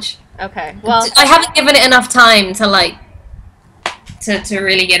 Not so much. Okay, well... I haven't given it enough time to, like, to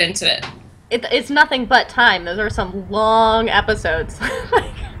really get into it. It's nothing but time. Those are some long episodes.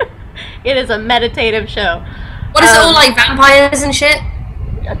 Like, it is a meditative show. What is it all, like, vampires and shit?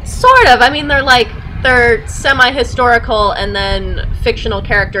 Sort of. I mean, they're semi-historical and then fictional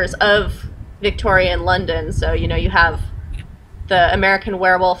characters of Victorian London. So, you know, you have the American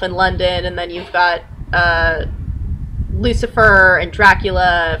Werewolf in London, and then you've got Lucifer and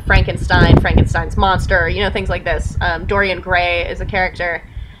Dracula, Frankenstein, Frankenstein's monster, you know, things like this. Dorian Gray is a character.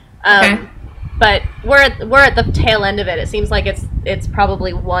 Okay. But we're at the tail end of it. It seems like it's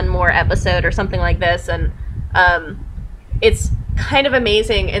probably 1 more episode or something like this, and it's kind of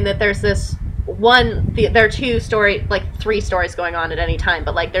amazing in that there's this there are 3 stories going on at any time,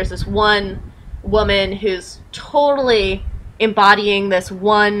 but like there's this one woman who's totally embodying this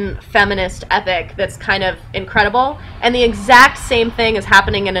one feminist epic that's kind of incredible, and the exact same thing is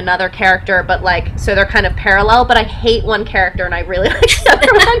happening in another character, but like, so they're kind of parallel, but I hate one character and I really like the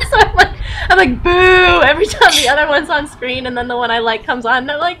other one, so I'm like boo every time the other one's on screen, and then the one I like comes on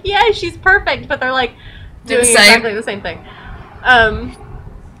and I'm like, yeah, she's perfect, but they're like doing exactly the same thing.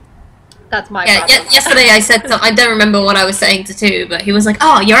 That's my problem. Yesterday I said something, I don't remember what I was saying to Tu, but he was like,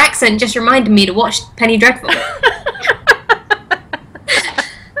 oh, your accent just reminded me to watch Penny Dreadful.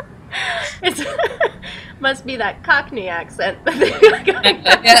 It must be that Cockney accent. Oh,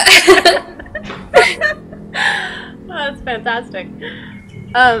 that's fantastic.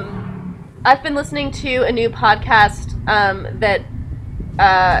 I've been listening to a new podcast that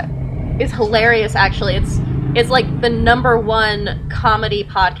is hilarious, actually. It's like the #1 comedy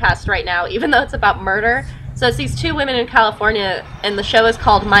podcast right now, even though it's about murder. So it's these 2 women in California, and the show is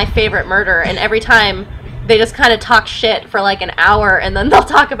called My Favorite Murder, and every time they just kind of talk shit for like an hour, and then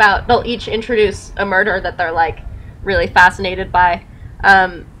they'll each introduce a murder that they're like really fascinated by.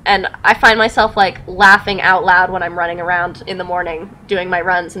 And I find myself like laughing out loud when I'm running around in the morning doing my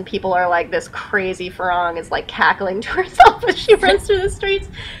runs, and people are like, this crazy Farong is like cackling to herself as she runs through the streets,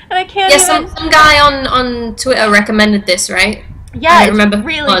 and I can't. Yeah, some guy on Twitter recommended this, right? Yeah, I remember it's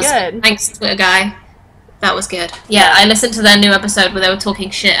really good. Thanks, Twitter guy. That was good. Yeah, I listened to their new episode where they were talking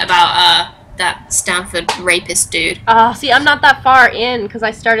shit about that Stanford rapist dude. See, I'm not that far in because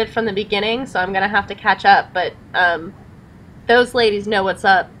I started from the beginning, so I'm gonna have to catch up. But those ladies know what's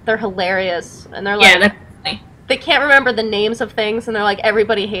up. They're hilarious, and they're like, they can't remember the names of things, and they're like,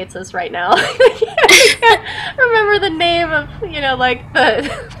 everybody hates us right now. They can't remember the name of, you know, like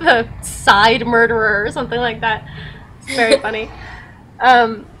the side murderer or something like that. It's very funny.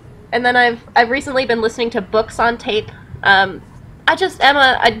 And then I've recently been listening to books on tape. I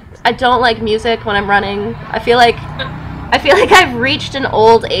don't like music when I'm running. I feel like I've reached an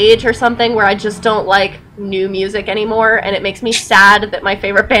old age or something where I just don't like new music anymore, and it makes me sad that my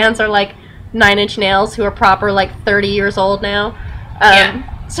favorite bands are like Nine Inch Nails, who are proper like 30 years old now.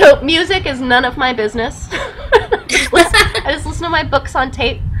 So music is none of my business. I just listen to my books on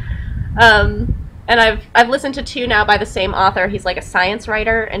tape. And I've listened to 2 now by the same author. He's like a science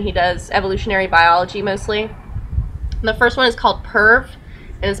writer, and he does evolutionary biology mostly. And the first one is called Perv,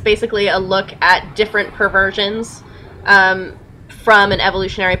 and it's basically a look at different perversions from an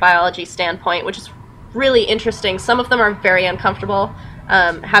evolutionary biology standpoint, which is really interesting. Some of them are very uncomfortable.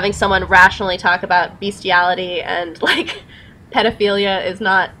 Having someone rationally talk about bestiality and like pedophilia is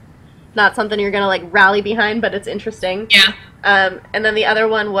not something you're gonna like rally behind, but it's interesting. Yeah. And then the other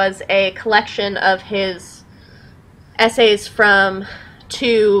one was a collection of his essays from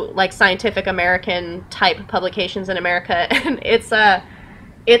 2 like Scientific American type publications in America, and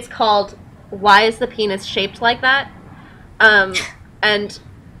it's called "Why Is the Penis Shaped Like That?" And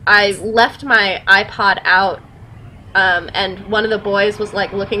I left my iPod out, and one of the boys was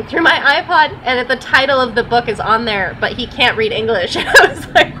like looking through my iPod, and the title of the book is on there, but he can't read English. And I was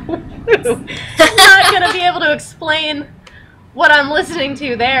like, I'm not gonna be able to explain what I'm listening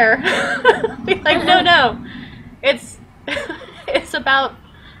to there. Be like, no, it's about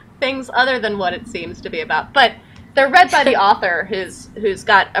things other than what it seems to be about. But they're read by the author who's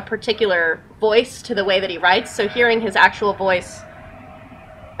got a particular voice to the way that he writes, so hearing his actual voice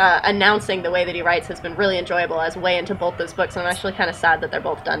announcing the way that he writes has been really enjoyable. I was way into both those books, and I'm actually kind of sad that they're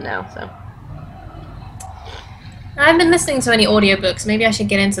both done now. So I haven't been listening to any audiobooks. Maybe I should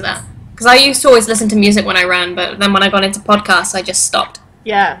get into that. Because I used to always listen to music when I ran, but then when I got into podcasts, I just stopped.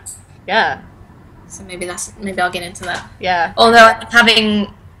 Yeah. So maybe I'll get into that. Yeah. Although I'm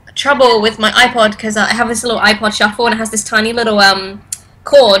having trouble with my iPod because I have this little iPod Shuffle, and it has this tiny little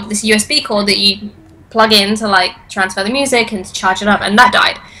cord, this USB cord that you plug in to like transfer the music and to charge it up, and that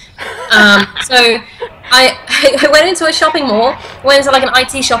died. So I went into a shopping mall, went into like an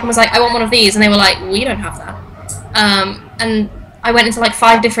IT shop and was like, I want one of these, and they were like, we don't have that. And I went into like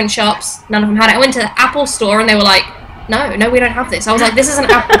 5 different shops, none of them had it. I went to the Apple store and they were like, no, we don't have this. I was like, this is an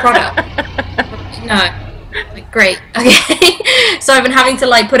Apple product. No. Like, great. Okay. So I've been having to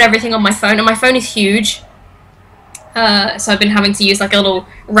like put everything on my phone, and my phone is huge. So I've been having to use like a little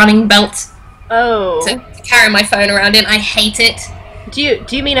running belt to carry my phone around in. I hate it. Do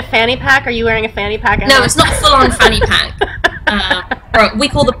you mean a fanny pack? Are you wearing a fanny pack? No, it's not full on fanny pack. We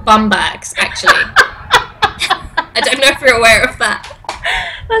call them bum bags, actually. I don't know if you're aware of that.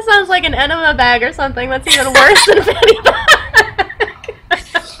 That sounds like an enema bag or something. That's even worse than a fanny pack.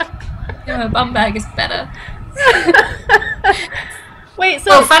 No, a bum bag is better. Wait,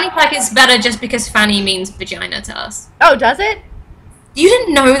 so... Well, fanny pack is better just because fanny means vagina to us. Oh, does it? You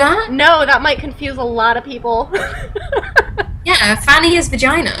didn't know that? No, that might confuse a lot of people. Yeah, fanny is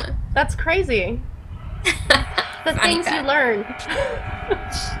vagina. That's crazy. The things you learn.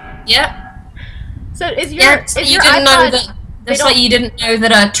 Yep. So is your you didn't iPod, know that? Just like you didn't know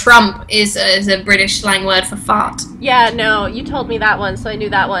that a Trump is a British slang word for fart. Yeah, no, you told me that one, so I knew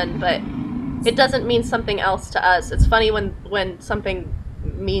that one, but it doesn't mean something else to us. It's funny when something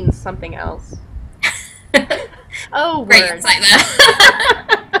means something else. Oh, great, words. it's like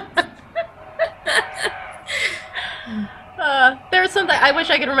that. There's something, I wish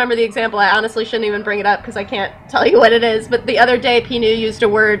I could remember the example. I honestly shouldn't even bring it up because I can't tell you what it is, but the other day Pinu used a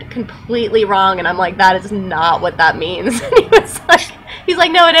word completely wrong, and I'm like, that is not what that means. And he's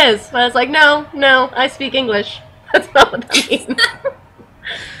like, no, it is. And I was like, no, I speak English. That's not what that means.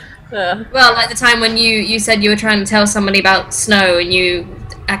 Well, like the time when you said you were trying to tell somebody about snow and you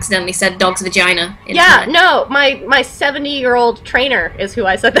accidentally said dog's vagina. Yeah, no, my 70-year-old trainer is who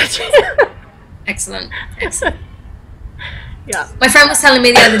I said that to. Excellent. Yeah. My friend was telling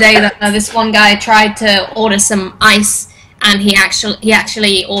me the other day that this one guy tried to order some ice, and he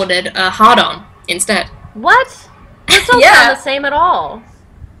actually ordered a hard-on instead. What? That don't sound the same at all.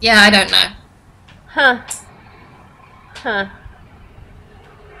 Yeah, I don't know. Huh.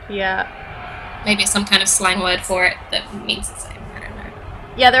 Yeah. Maybe it's some kind of slang word for it that means the same. I don't know.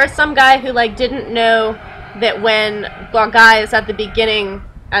 Yeah, there was some guy who didn't know that when guy is at the beginning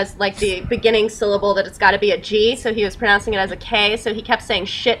as the beginning syllable that it's got to be a G, so he was pronouncing it as a K, so he kept saying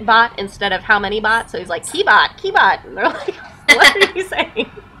shitbot instead of how many bot, so he's like keybot, and they're like, what are you saying?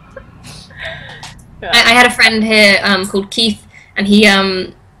 Yeah. I had a friend here called Keith, and he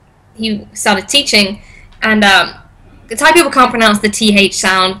started teaching, and the Thai people can't pronounce the th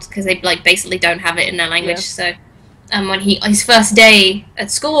sound because they like basically don't have it in their language. Yeah. So when his first day at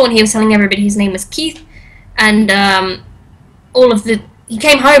school, and he was telling everybody his name was Keith, and he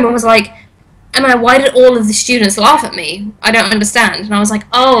came home and was like, Emma, why did all of the students laugh at me? I don't understand. And I was like,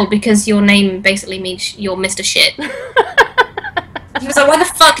 oh, because your name basically means you're Mr. Shit. He was like, why the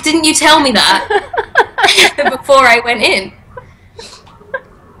fuck didn't you tell me that before I went in?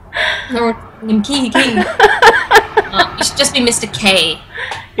 They were calling him Key. You should just be Mr. K.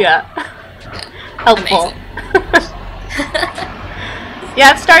 Yeah. Helpful. Amazing. Yeah,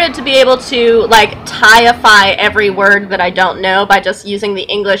 I've started to be able to, like, Thai-ify every word that I don't know by just using the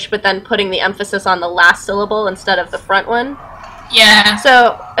English, but then putting the emphasis on the last syllable instead of the front one. Yeah.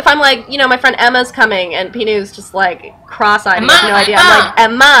 So, if I'm like, my friend Emma's coming, and Pinu's just, like, cross-eyed, he has no idea. I'm like,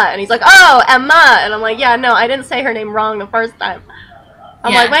 Emma! And he's like, oh, Emma! And I'm like, yeah, no, I didn't say her name wrong the first time.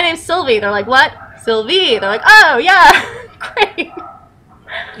 I'm like, my name's Sylvie. They're like, what? Sylvie. They're like, oh, yeah, great.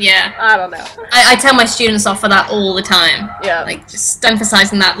 Yeah. I don't know. I tell my students off for that all the time. Yeah. Like, just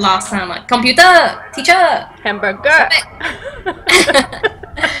emphasizing that last sound, like, computer, teacher, hamburger.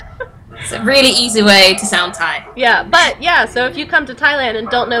 It's a really easy way to sound Thai. Yeah, but, so if you come to Thailand and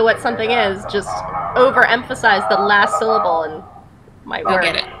don't know what something is, just overemphasize the last syllable and might work.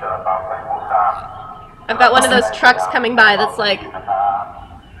 I'll get it. I've got one of those trucks coming by that's, like,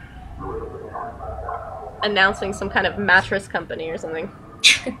 announcing some kind of mattress company or something.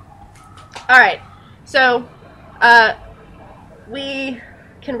 Alright, so we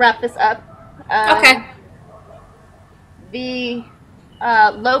can wrap this up. Okay. The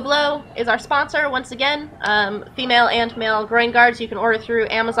Low Blow is our sponsor once again. Female and male groin guards you can order through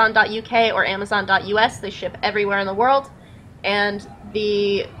Amazon.uk or Amazon.us. They ship everywhere in the world. And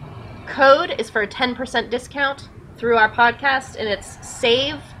the code is for a 10% discount through our podcast, and it's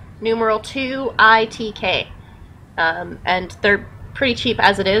SAVE numeral 2 ITK. And they're pretty cheap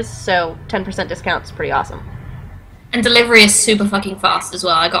as it is, so 10% discount is pretty awesome. And delivery is super fucking fast as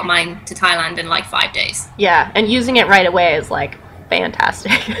well. I got mine to Thailand in like 5 days. Yeah, and using it right away is like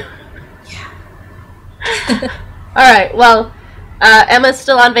fantastic. Yeah. Alright, well, Emma's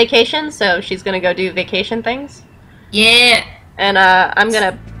still on vacation, so she's gonna go do vacation things. Yeah. And I'm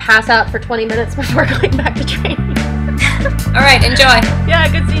gonna pass out for 20 minutes before going back to training. Alright, enjoy.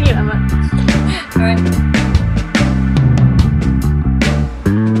 Yeah, good seeing you, Emma.